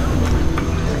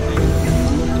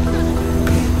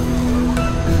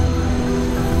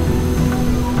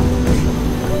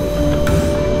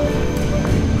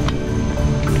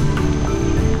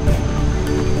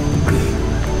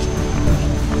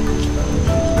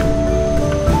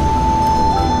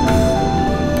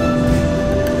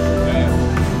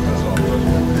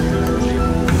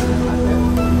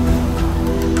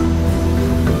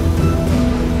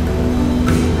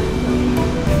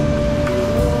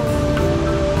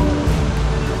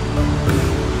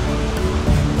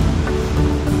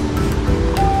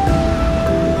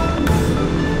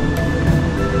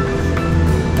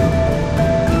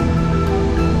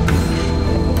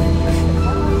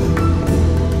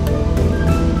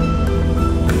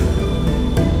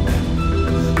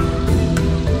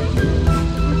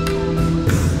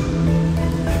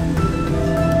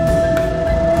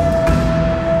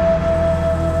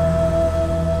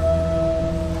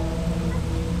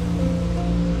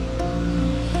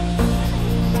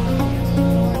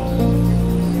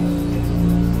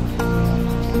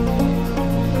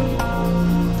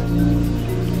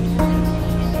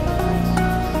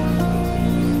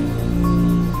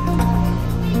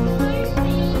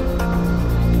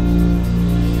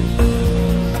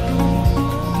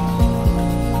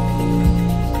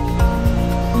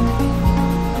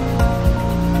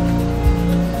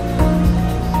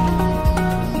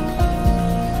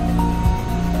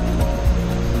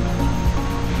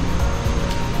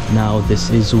 Now this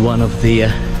is one of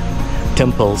the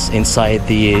temples inside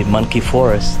the monkey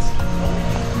forest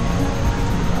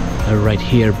right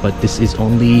here, but this is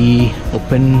only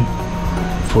open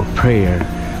for prayer.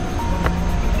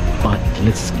 But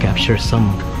let's capture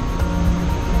some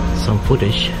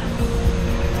footage.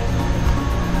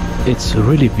 It's a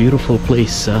really beautiful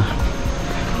place to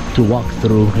walk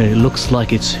through, and it looks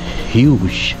like it's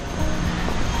huge,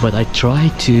 but I try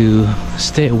to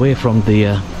stay away from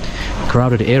the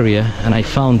crowded area, and I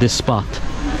found this spot.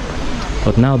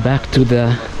 But now back to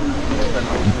the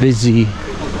busy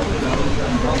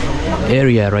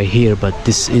area right here, but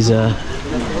this is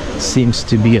seems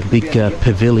to be a big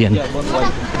pavilion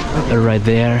right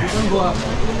there,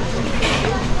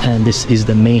 and this is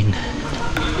the main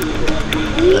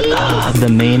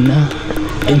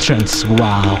entrance.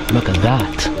 Wow, look at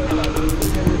that.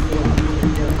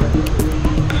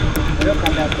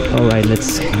 All right,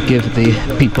 let's give the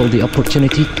people the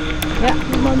opportunity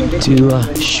to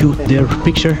shoot their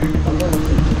picture.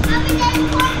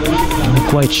 I'm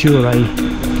quite sure I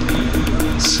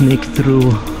sneak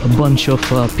through a bunch of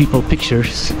people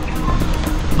pictures,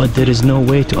 but there is no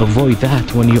way to avoid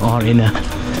that when you are in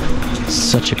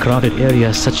such a crowded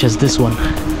area such as this one.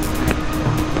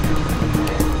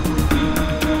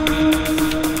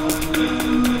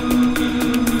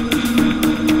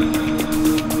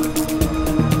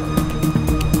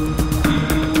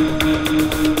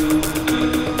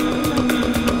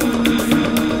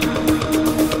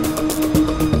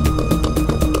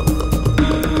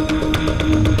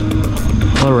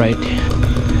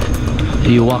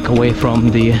 You walk away from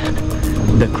the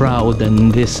crowd,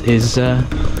 and this is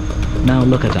now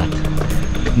look at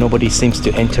that. Nobody seems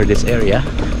to enter this area,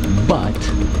 but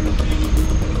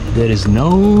there is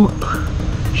no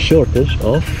shortage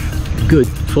of good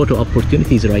photo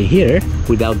opportunities right here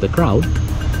without the crowd,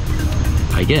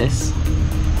 I guess.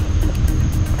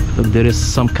 But there is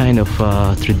some kind of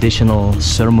traditional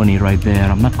ceremony right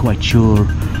there. I'm not quite sure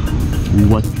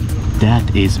what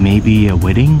that is. Maybe a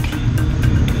wedding?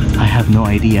 I have no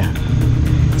idea.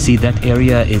 See, that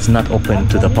area is not open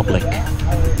to the public,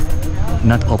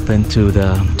 not open to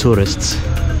the tourists.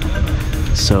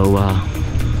 So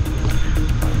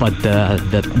but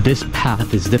this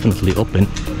path is definitely open,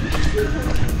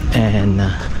 and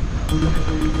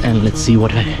let's see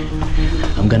what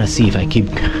I'm gonna see if I keep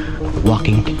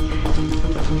walking.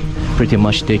 Pretty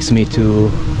much takes me to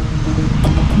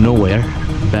nowhere,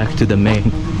 back to the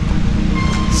main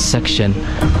section,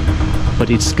 but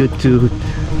it's good to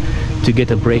get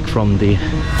a break from the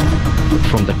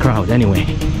crowd anyway.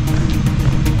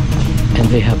 And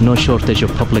they have no shortage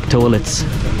of public toilets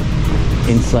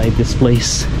inside this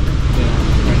place.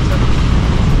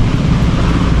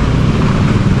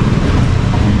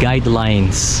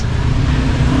 Guidelines.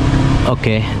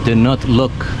 Okay, do not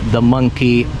look the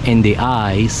monkey in the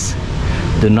eyes.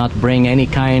 Do not bring any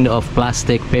kind of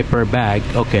plastic paper bag.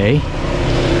 Okay.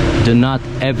 Do not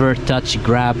ever touch,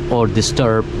 grab, or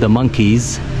disturb the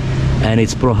monkeys, and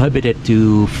it's prohibited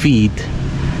to feed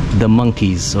the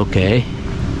monkeys. Okay,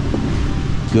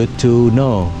 good to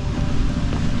know.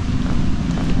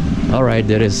 All right,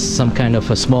 there is some kind of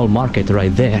a small market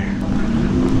right there.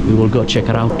 We will go check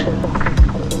it out.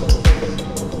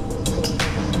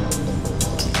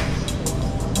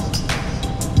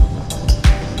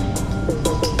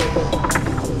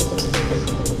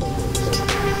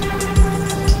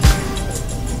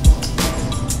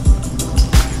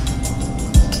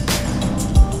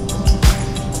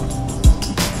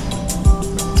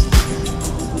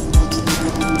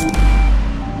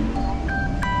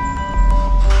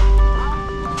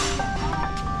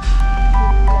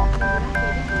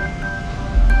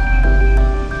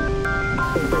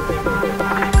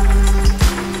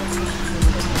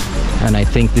 And I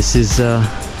think this is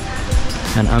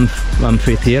an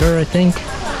amphitheater. I think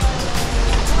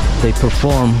they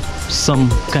perform some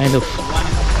kind of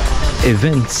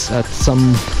events at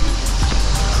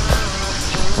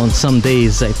on some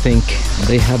days. I think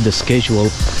they have the schedule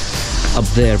up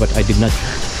there, but I did not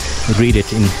read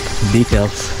it in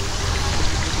details.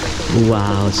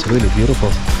 Wow, it's really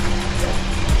beautiful.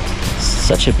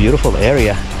 Such a beautiful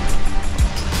area.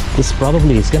 This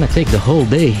probably is gonna take the whole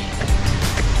day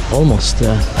almost,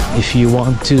 if you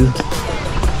want to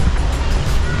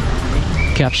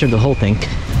capture the whole thing.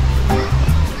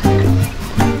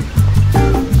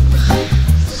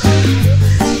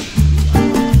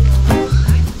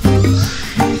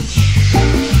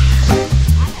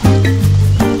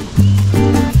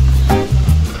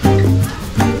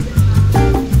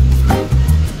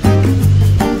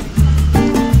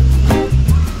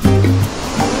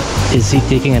 Is he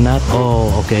taking a nap?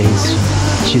 Oh, okay,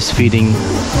 she's feeding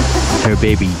her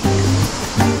baby.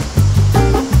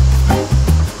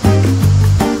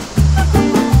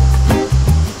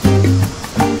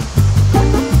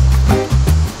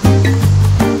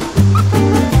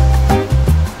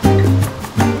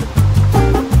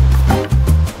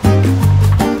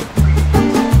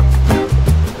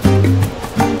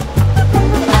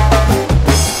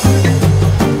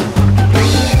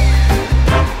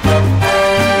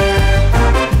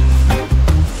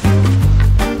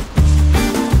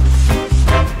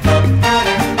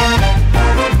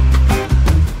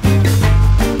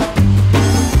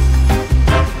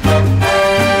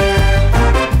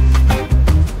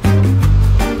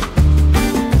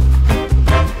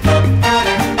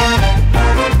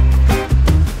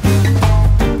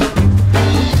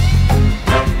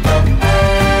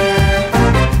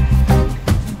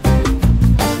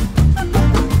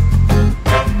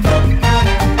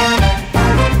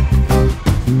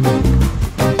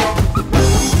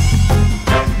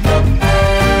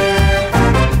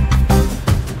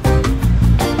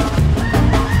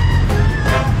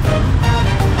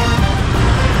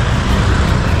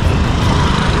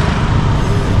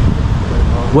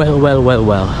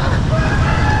 Well.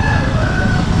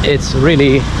 It's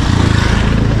really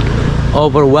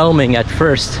overwhelming at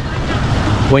first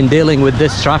when dealing with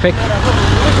this traffic.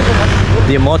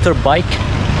 The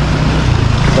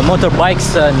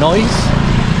motorbike's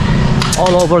noise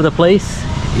all over the place.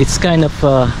 It's kind of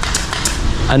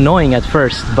annoying at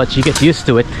first, but you get used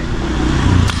to it.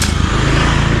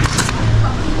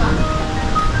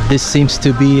 This seems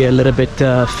to be a little bit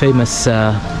famous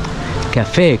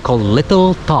cafe called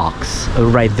Little Talks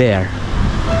right there,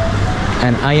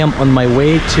 and I am on my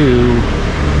way to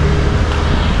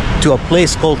a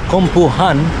place called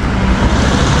Campuhan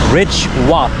Ridge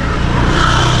Walk.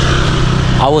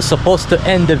 I was supposed to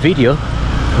end the video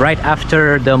right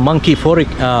after the Monkey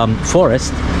Forest,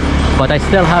 but I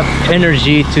still have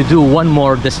energy to do one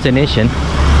more destination,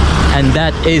 and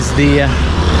that is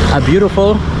a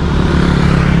beautiful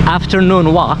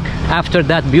afternoon walk after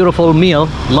that beautiful meal,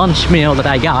 lunch meal that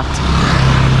I got.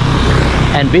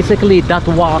 And basically that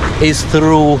walk is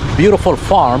through beautiful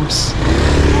farms,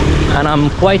 and I'm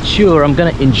quite sure I'm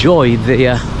gonna enjoy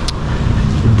the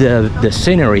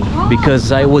scenery,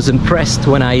 because I was impressed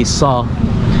when I saw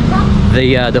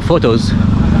the photos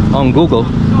on Google.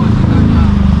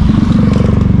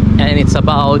 And it's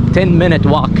about 10-minute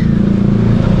walk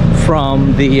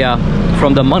from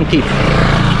the Monkey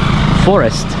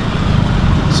Forest,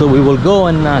 so we will go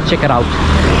and check it out.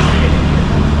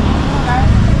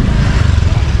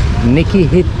 Nikki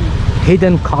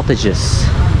Hidden Cottages.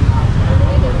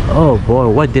 Oh boy,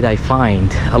 what did I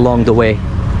find along the way?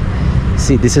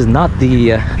 See, this is not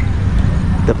the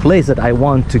place that I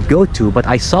want to go to, but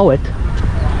I saw it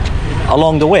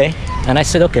along the way and I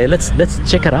said, okay, let's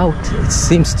check it out. It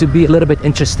seems to be a little bit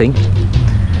interesting.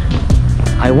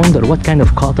 I wonder what kind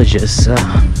of cottages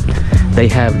they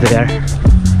have there.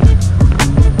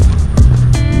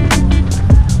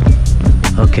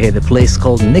 Okay, the place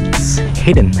called Nick's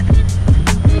Hidden,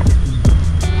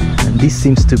 and this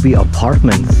seems to be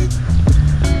apartments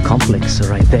complex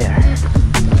right there.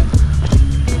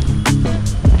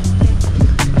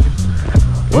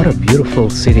 What a beautiful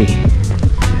city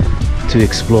to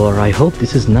explore. I hope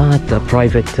this is not a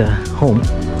private home.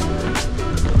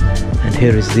 And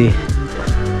here is the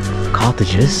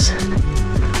cottages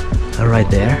right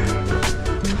there,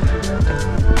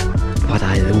 but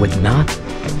I would not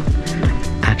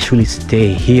actually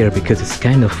stay here because it's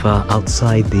kind of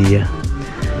outside the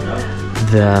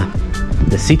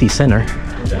city center.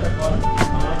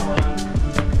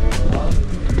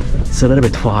 It's a little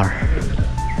bit far,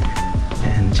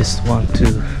 and just want to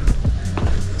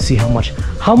see how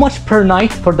much per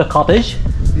night for the cottage.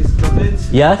 This cottage?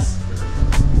 Yes.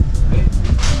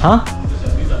 Huh?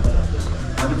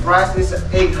 The price is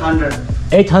 800.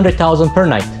 800,000 per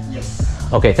night. Yes.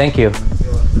 Okay, thank you.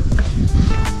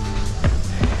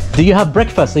 Do you have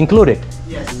breakfast included?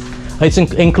 Yes. It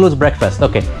includes breakfast.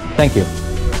 Okay, thank you.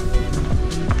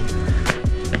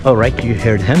 All right, you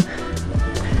heard him.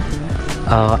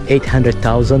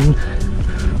 800,000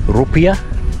 rupiah.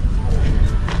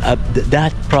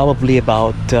 That probably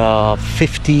about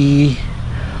 50,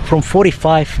 from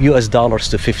 45 US dollars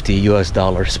to 50 US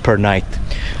dollars per night,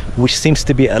 which seems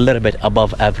to be a little bit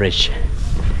above average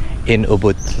in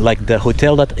Ubud. Like the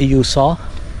hotel that you saw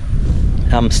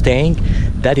I'm staying,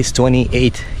 that is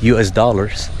 28 US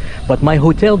dollars, but my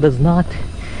hotel does not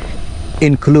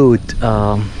include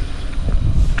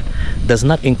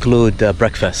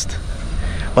breakfast.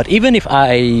 But even if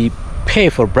I pay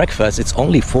for breakfast, it's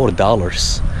only $4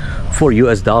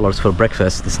 US dollars for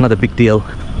breakfast. It's not a big deal.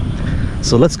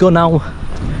 So let's go now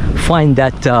find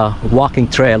that walking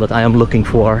trail that I am looking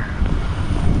for.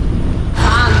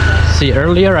 See,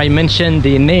 earlier I mentioned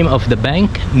the name of the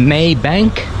bank, May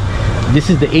Bank. This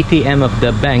is the ATM of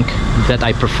the bank that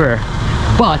I prefer,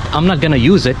 but I'm not gonna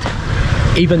use it,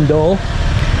 even though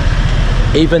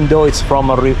it's from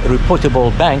a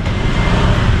reputable bank.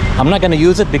 I'm not gonna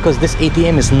use it because this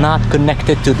ATM is not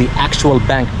connected to the actual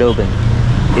bank building.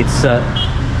 It's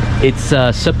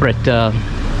a separate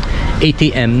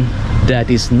ATM that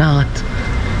is not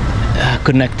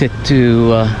connected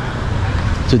to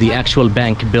the actual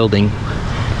bank building,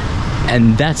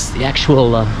 and that's the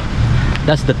actual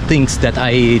that's the things that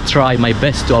I try my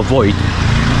best to avoid.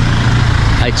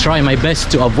 I try my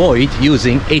best to avoid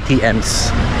using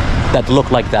ATMs that look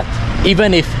like that,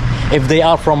 even if they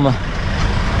are from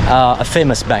a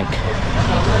famous bank,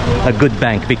 a good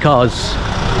bank, because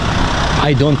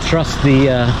I don't trust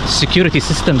the security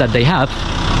system that they have.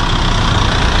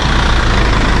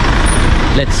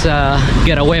 Let's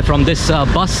get away from this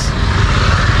bus.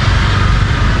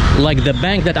 Like the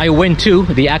bank that I went to,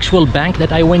 the actual bank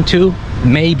that I went to,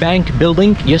 May Bank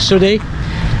building yesterday,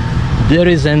 there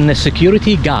is a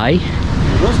security guy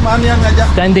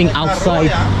standing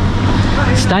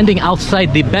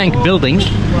outside the bank building.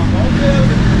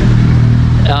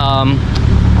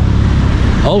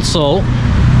 Also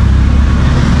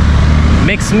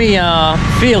makes me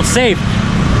feel safe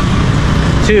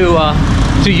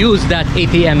to use that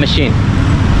ATM machine,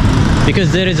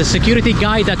 because there is a security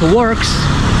guy that works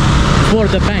for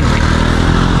the bank,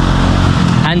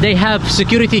 and they have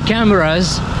security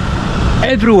cameras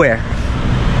everywhere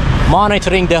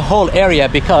monitoring the whole area,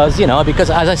 because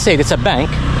as I said, it's a bank,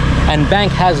 and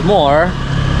bank has more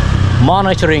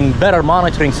better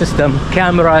monitoring system,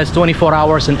 cameras 24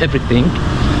 hours and everything,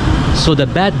 so the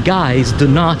bad guys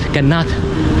cannot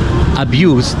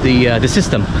abuse the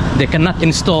system. They cannot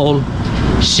install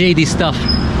shady stuff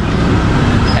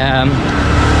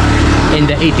in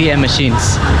the ATM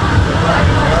machines.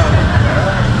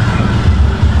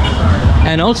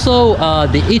 And also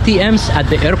the ATMs at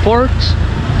the airport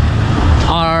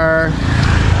are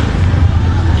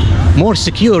more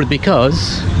secured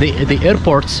because the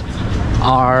airports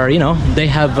are, you know, they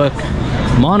have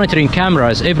monitoring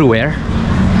cameras everywhere,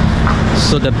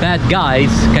 so the bad guys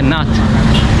cannot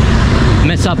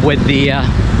mess up with the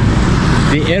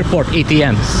airport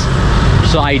ATMs.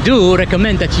 So I do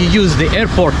recommend that you use the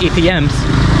airport ATMs,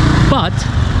 but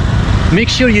make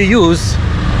sure you use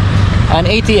an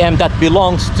ATM that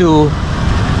belongs to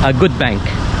a good bank.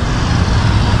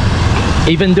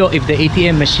 Even though if the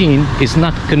ATM machine is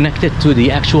not connected to the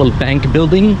actual bank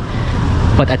building,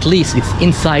 but at least it's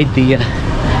inside the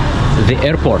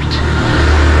airport.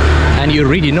 And you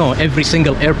really know every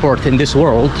single airport in this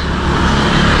world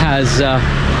has a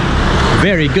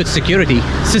very good security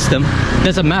system.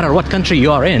 Doesn't matter what country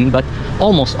you are in, but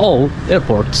almost all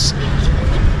airports,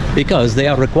 because they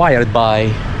are required by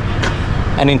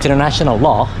an international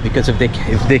law, because if they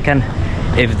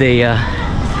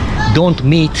don't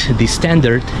meet the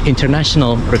standard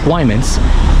international requirements,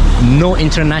 no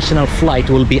international flight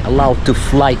will be allowed to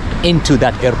fly into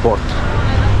that airport.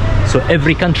 So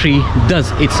every country does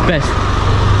its best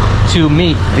to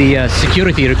meet the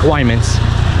security requirements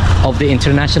of the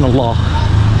international law,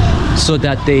 so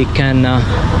that they can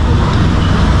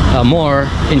more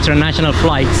international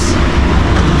flights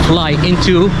fly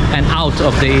into and out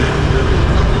of the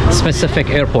specific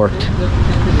airport.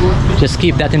 Just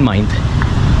keep that in mind.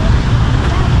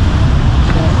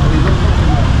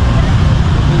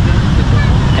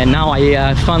 And now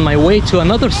I found my way to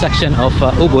another section of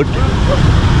Ubud,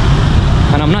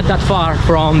 and I'm not that far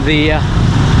from the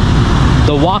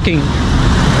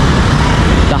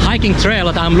hiking trail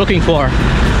that I'm looking for.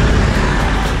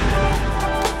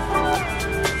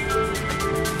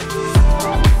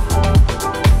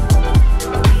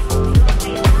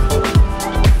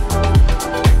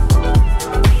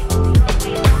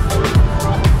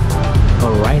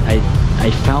 Alright,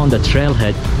 I found the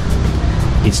trailhead.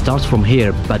 It starts from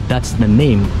here, but that's the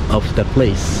name of the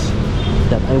place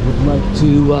that I would like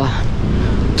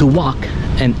to walk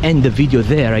and end the video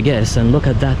there, I guess. And look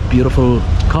at that beautiful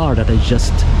car that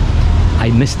I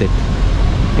missed it.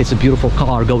 It's a beautiful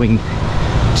car going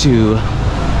to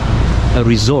a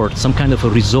resort, some kind of a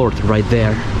resort right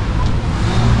there.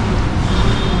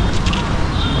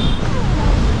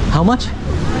 How much?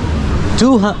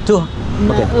 Two.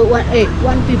 Okay.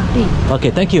 150.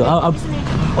 Okay, thank you.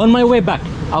 On my way back,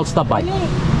 I'll stop by.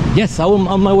 Yes, I will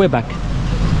on my way back.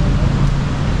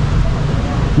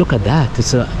 Look at that.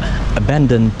 It's a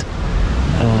abandoned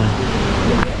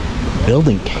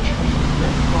building.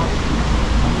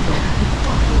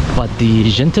 But the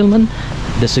gentleman,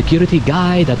 the security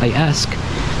guy that I asked,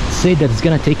 said that it's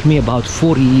gonna take me about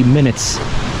 40 minutes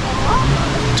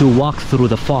to walk through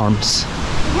the farms.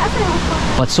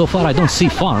 But so far I don't see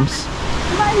farms.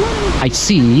 I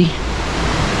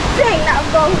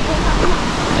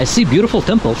see beautiful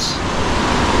temples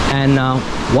and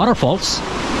waterfalls.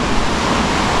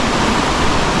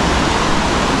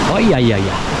 Oh yeah.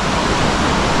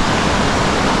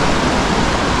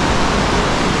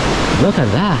 Look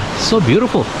at that, so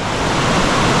beautiful.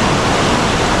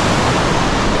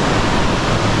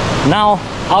 Now,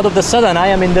 out of the sudden, I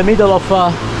am in the middle of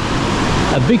a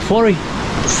big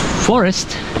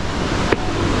forest.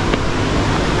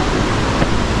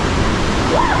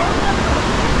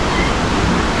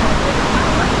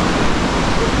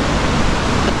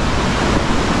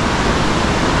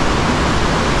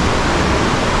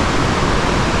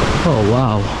 Oh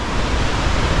wow.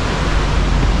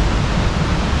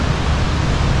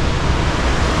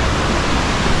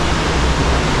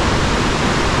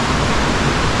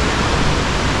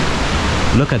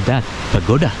 Look at that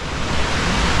pagoda.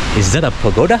 Is that a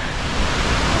pagoda?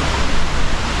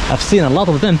 I've seen a lot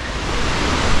of them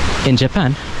in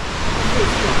Japan,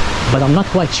 but I'm not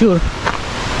quite sure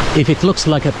if it looks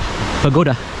like a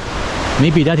pagoda.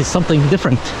 Maybe that is something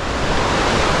different.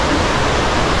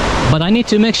 But I need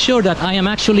to make sure that I am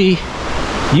actually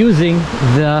using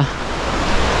the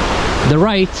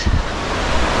right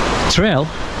trail.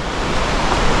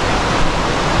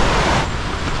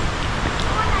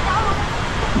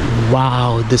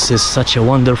 Wow, this is such a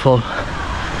wonderful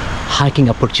hiking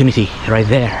opportunity right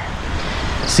there.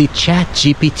 See,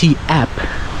 ChatGPT app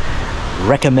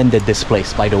recommended this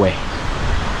place, by the way,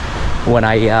 when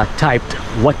I typed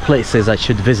what places I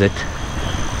should visit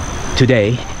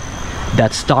today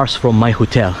that starts from my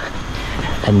hotel,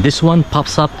 and this one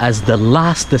pops up as the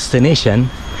last destination,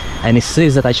 and it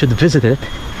says that I should visit it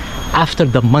after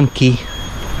the Monkey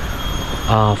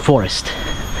Forest.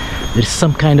 There's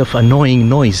some kind of annoying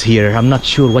noise here. I'm not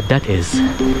sure what that is.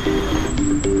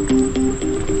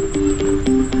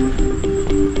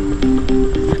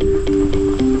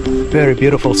 Very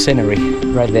beautiful scenery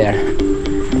right there.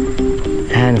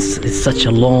 And it's such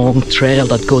a long trail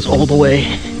that goes all the way.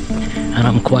 And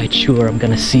I'm quite sure I'm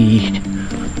gonna see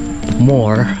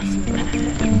more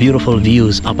beautiful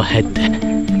views up ahead.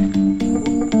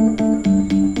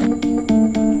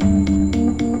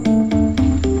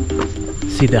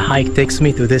 See, the hike takes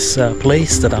me to this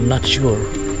place that I'm not sure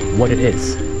what it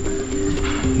is.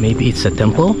 Maybe it's a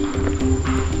temple,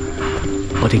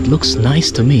 but it looks nice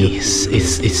to me. It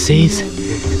says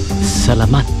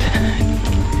Salamat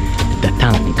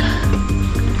Datang.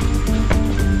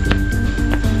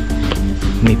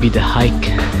 Maybe the hike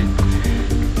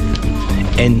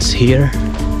ends here,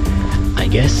 I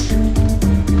guess.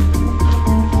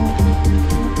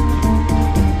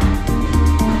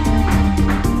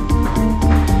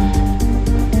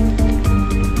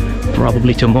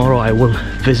 Probably tomorrow I will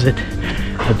visit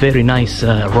a very nice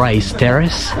rice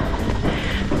terrace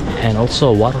and also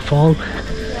a waterfall,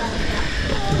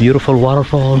 beautiful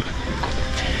waterfall,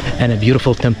 and a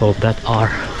beautiful temple that are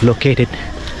located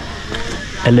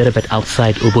a little bit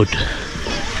outside Ubud,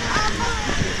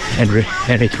 and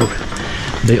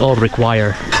they all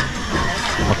require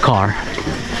a car,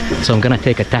 so I'm gonna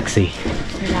take a taxi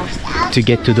to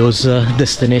get to those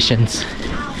destinations,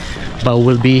 but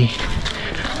we'll be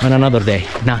on another day,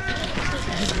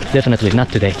 definitely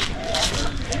not today.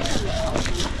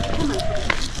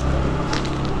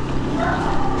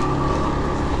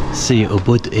 See,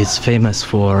 Ubud is famous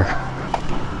for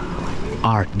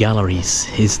art galleries.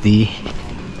 It's the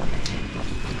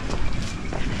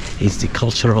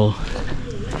cultural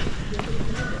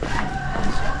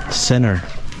center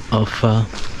of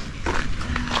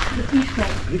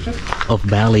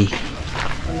Bali,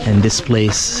 and this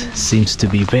place seems to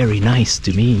be very nice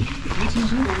to me,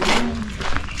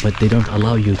 but they don't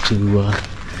allow you to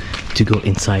go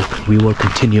inside. We will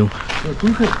continue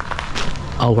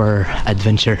our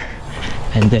adventure,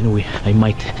 and then I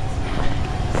might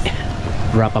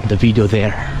wrap up the video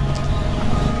there.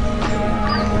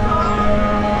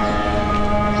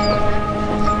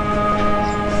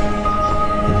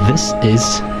 This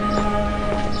is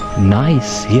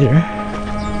nice here.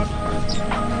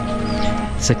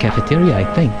 It's a cafeteria, I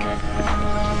think.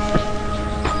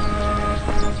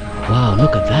 Wow,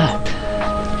 look at that.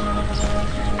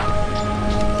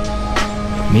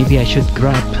 Maybe I should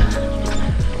grab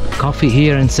coffee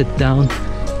here and sit down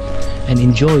and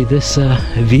enjoy this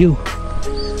view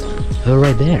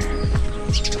right there.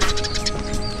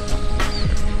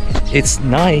 It's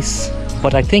nice,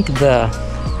 but I think the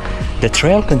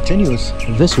trail continues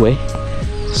this way,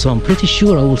 so I'm pretty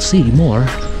sure I will see more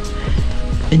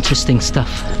interesting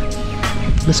stuff.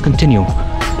 Let's continue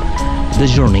the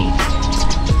journey.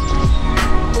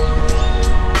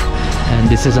 And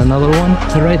this is another one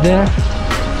right there.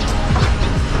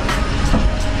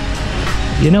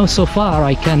 You know, so far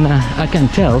I can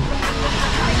tell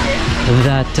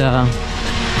that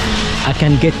I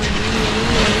can get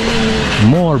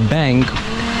more bang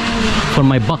for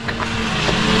my buck,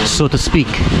 so to speak,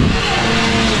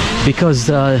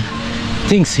 because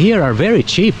things here are very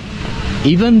cheap.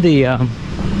 Even the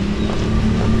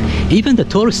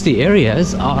touristy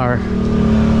areas are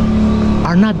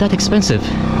not that expensive.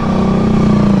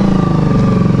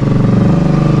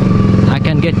 I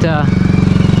can get a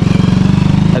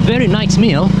very nice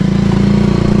meal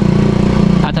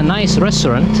at a nice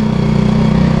restaurant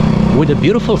with a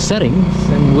beautiful settings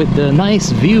and with the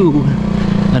nice view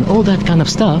and all that kind of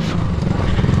stuff,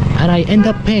 and I end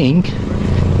up paying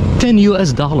 $10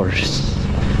 US,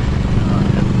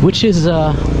 which is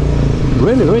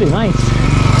really nice.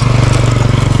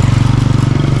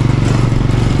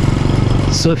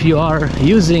 So if you are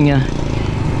using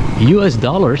US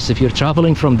dollars, if you're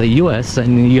traveling from the US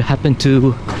and you happen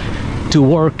to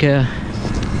work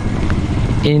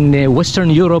in Western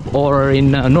Europe or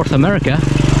in North America,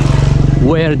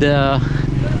 where the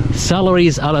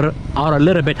salaries are a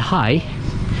little bit high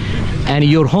and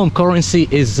your home currency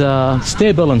is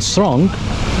stable and strong,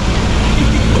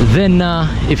 then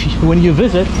when you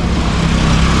visit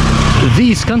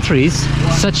these countries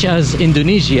such as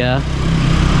Indonesia,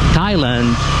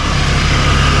 Thailand,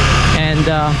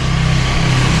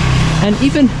 and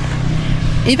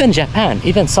even Japan,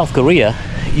 even South Korea,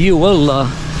 you will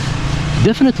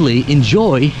definitely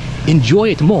enjoy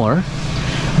it more.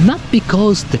 Not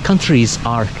because the countries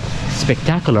are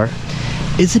spectacular,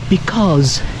 is it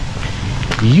because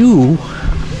you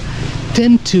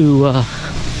tend to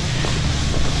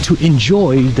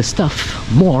enjoy the stuff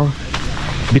more,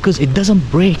 because it doesn't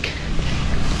break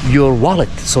your wallet,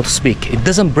 so to speak. It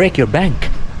doesn't break your bank,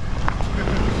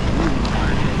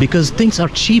 because things are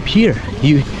cheap here.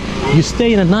 You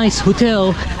stay in a nice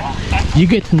hotel You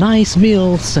get nice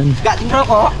meals and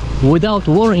without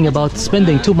worrying about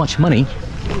spending too much money.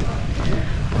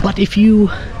 But if you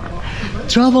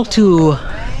travel to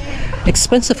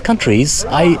expensive countries,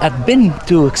 I have been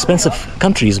to expensive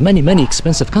countries, many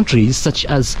expensive countries, such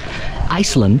as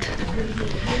Iceland,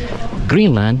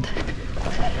 Greenland,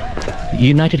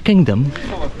 United Kingdom,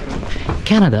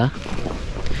 Canada,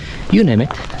 you name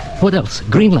it. What else?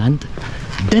 Greenland,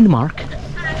 Denmark,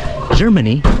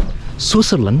 Germany,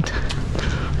 Switzerland.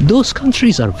 Those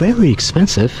countries are very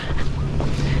expensive.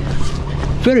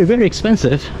 Very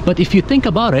expensive. But if you think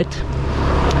about it,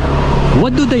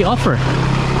 what do they offer?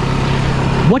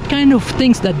 What kind of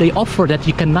things that they offer that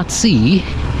you cannot see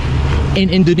in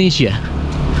Indonesia?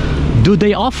 Do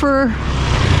they offer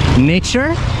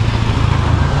nature?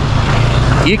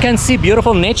 You can see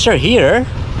beautiful nature here.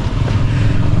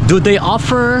 Do they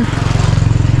offer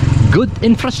good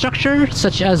infrastructure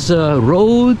such as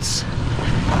roads,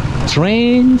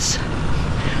 trains,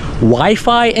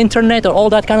 Wi-Fi, internet, or all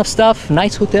that kind of stuff?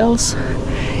 Nice hotels?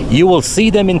 You will see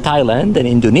them in Thailand and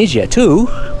Indonesia too.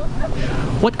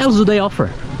 What else do they offer?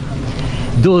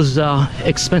 Those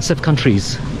expensive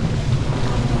countries.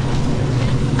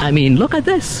 I mean, look at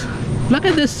this. Look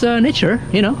at this nature,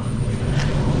 you know.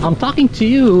 I'm talking to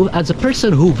you as a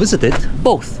person who visited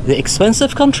both the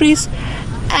expensive countries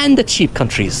and the cheap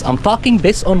countries. I'm talking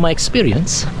based on my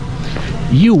experience.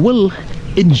 You will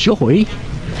enjoy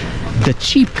the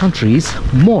cheap countries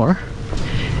more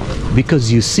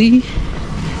because you see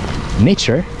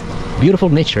nature, beautiful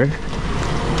nature,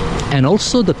 and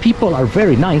also the people are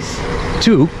very nice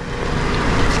too,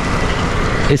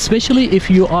 especially if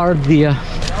you are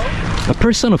a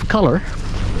person of color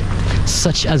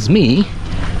such as me.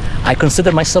 I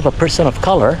consider myself a person of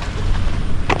color.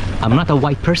 I'm not a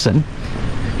white person.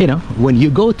 You know, when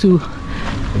you go to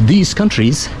these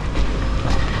countries,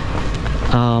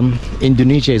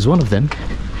 Indonesia is one of them,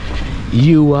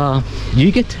 you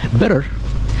get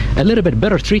a little bit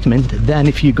better treatment than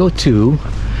if you go to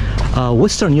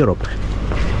Western Europe,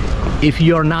 if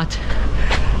you're not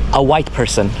a white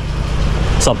person.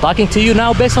 So I'm talking to you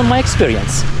now based on my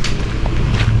experience.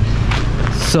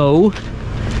 So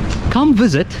come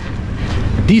visit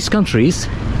these countries,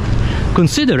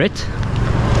 consider it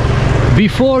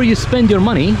before you spend your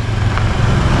money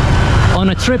on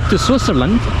a trip to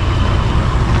Switzerland.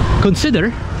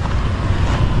 Consider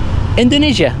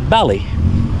Indonesia, Bali,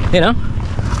 you know,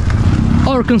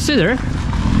 or consider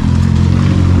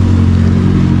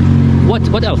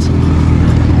what else?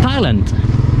 Thailand.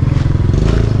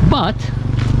 But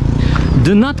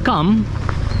do not come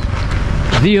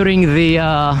during the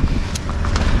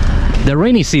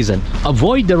rainy season.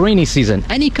 Avoid the rainy season.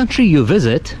 Any country you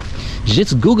visit,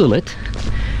 just Google it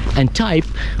and type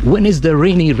when is the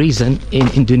rainy season in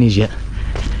Indonesia.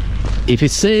 If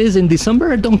it says in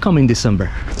December, don't come in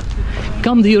December.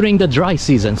 Come during the dry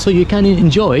season so you can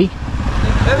enjoy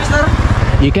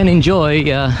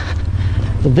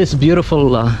this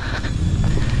beautiful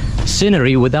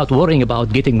scenery without worrying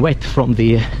about getting wet from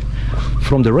the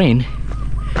rain.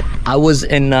 I was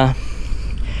in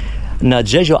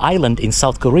Jeju Island in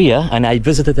South Korea, and I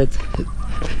visited it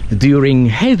during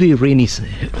heavy rainy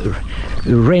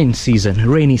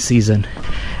season,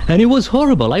 and it was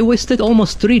horrible. I wasted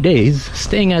almost 3 days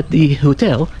staying at the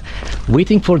hotel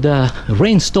waiting for the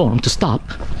rainstorm to stop.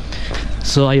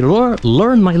 So I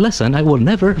learned my lesson. I will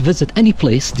never visit any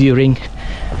place during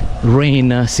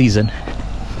rain season.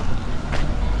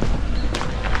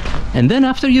 And then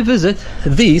after you visit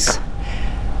these,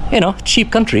 you know, cheap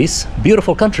countries,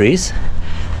 beautiful countries,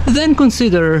 then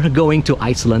consider going to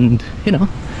Iceland, you know,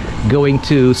 going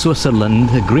to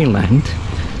Switzerland, Greenland.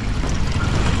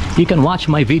 You can watch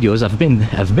my videos. I've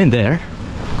been there.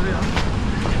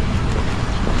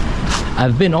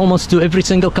 I've been almost to every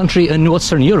single country in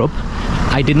Western Europe.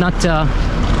 I did not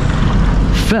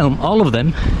film all of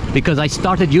them because I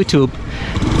started YouTube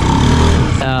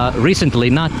recently,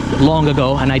 not long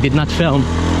ago, and I did not film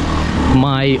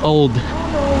my old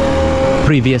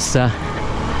previous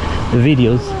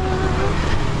videos.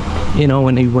 You know,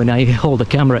 when I hold the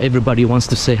camera, everybody wants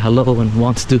to say hello and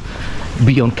wants to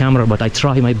be on camera, but I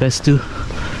try my best to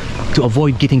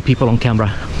avoid getting people on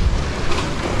camera.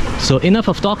 So enough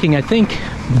of talking. I think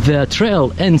the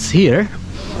trail ends here,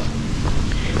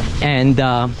 and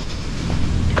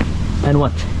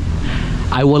what?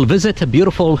 I will visit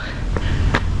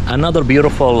another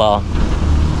beautiful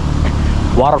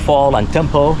waterfall and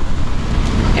temple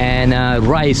and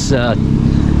rice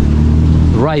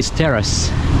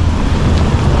terrace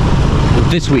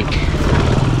this week.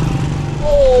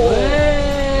 Oh.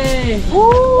 Hey.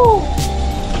 Woo.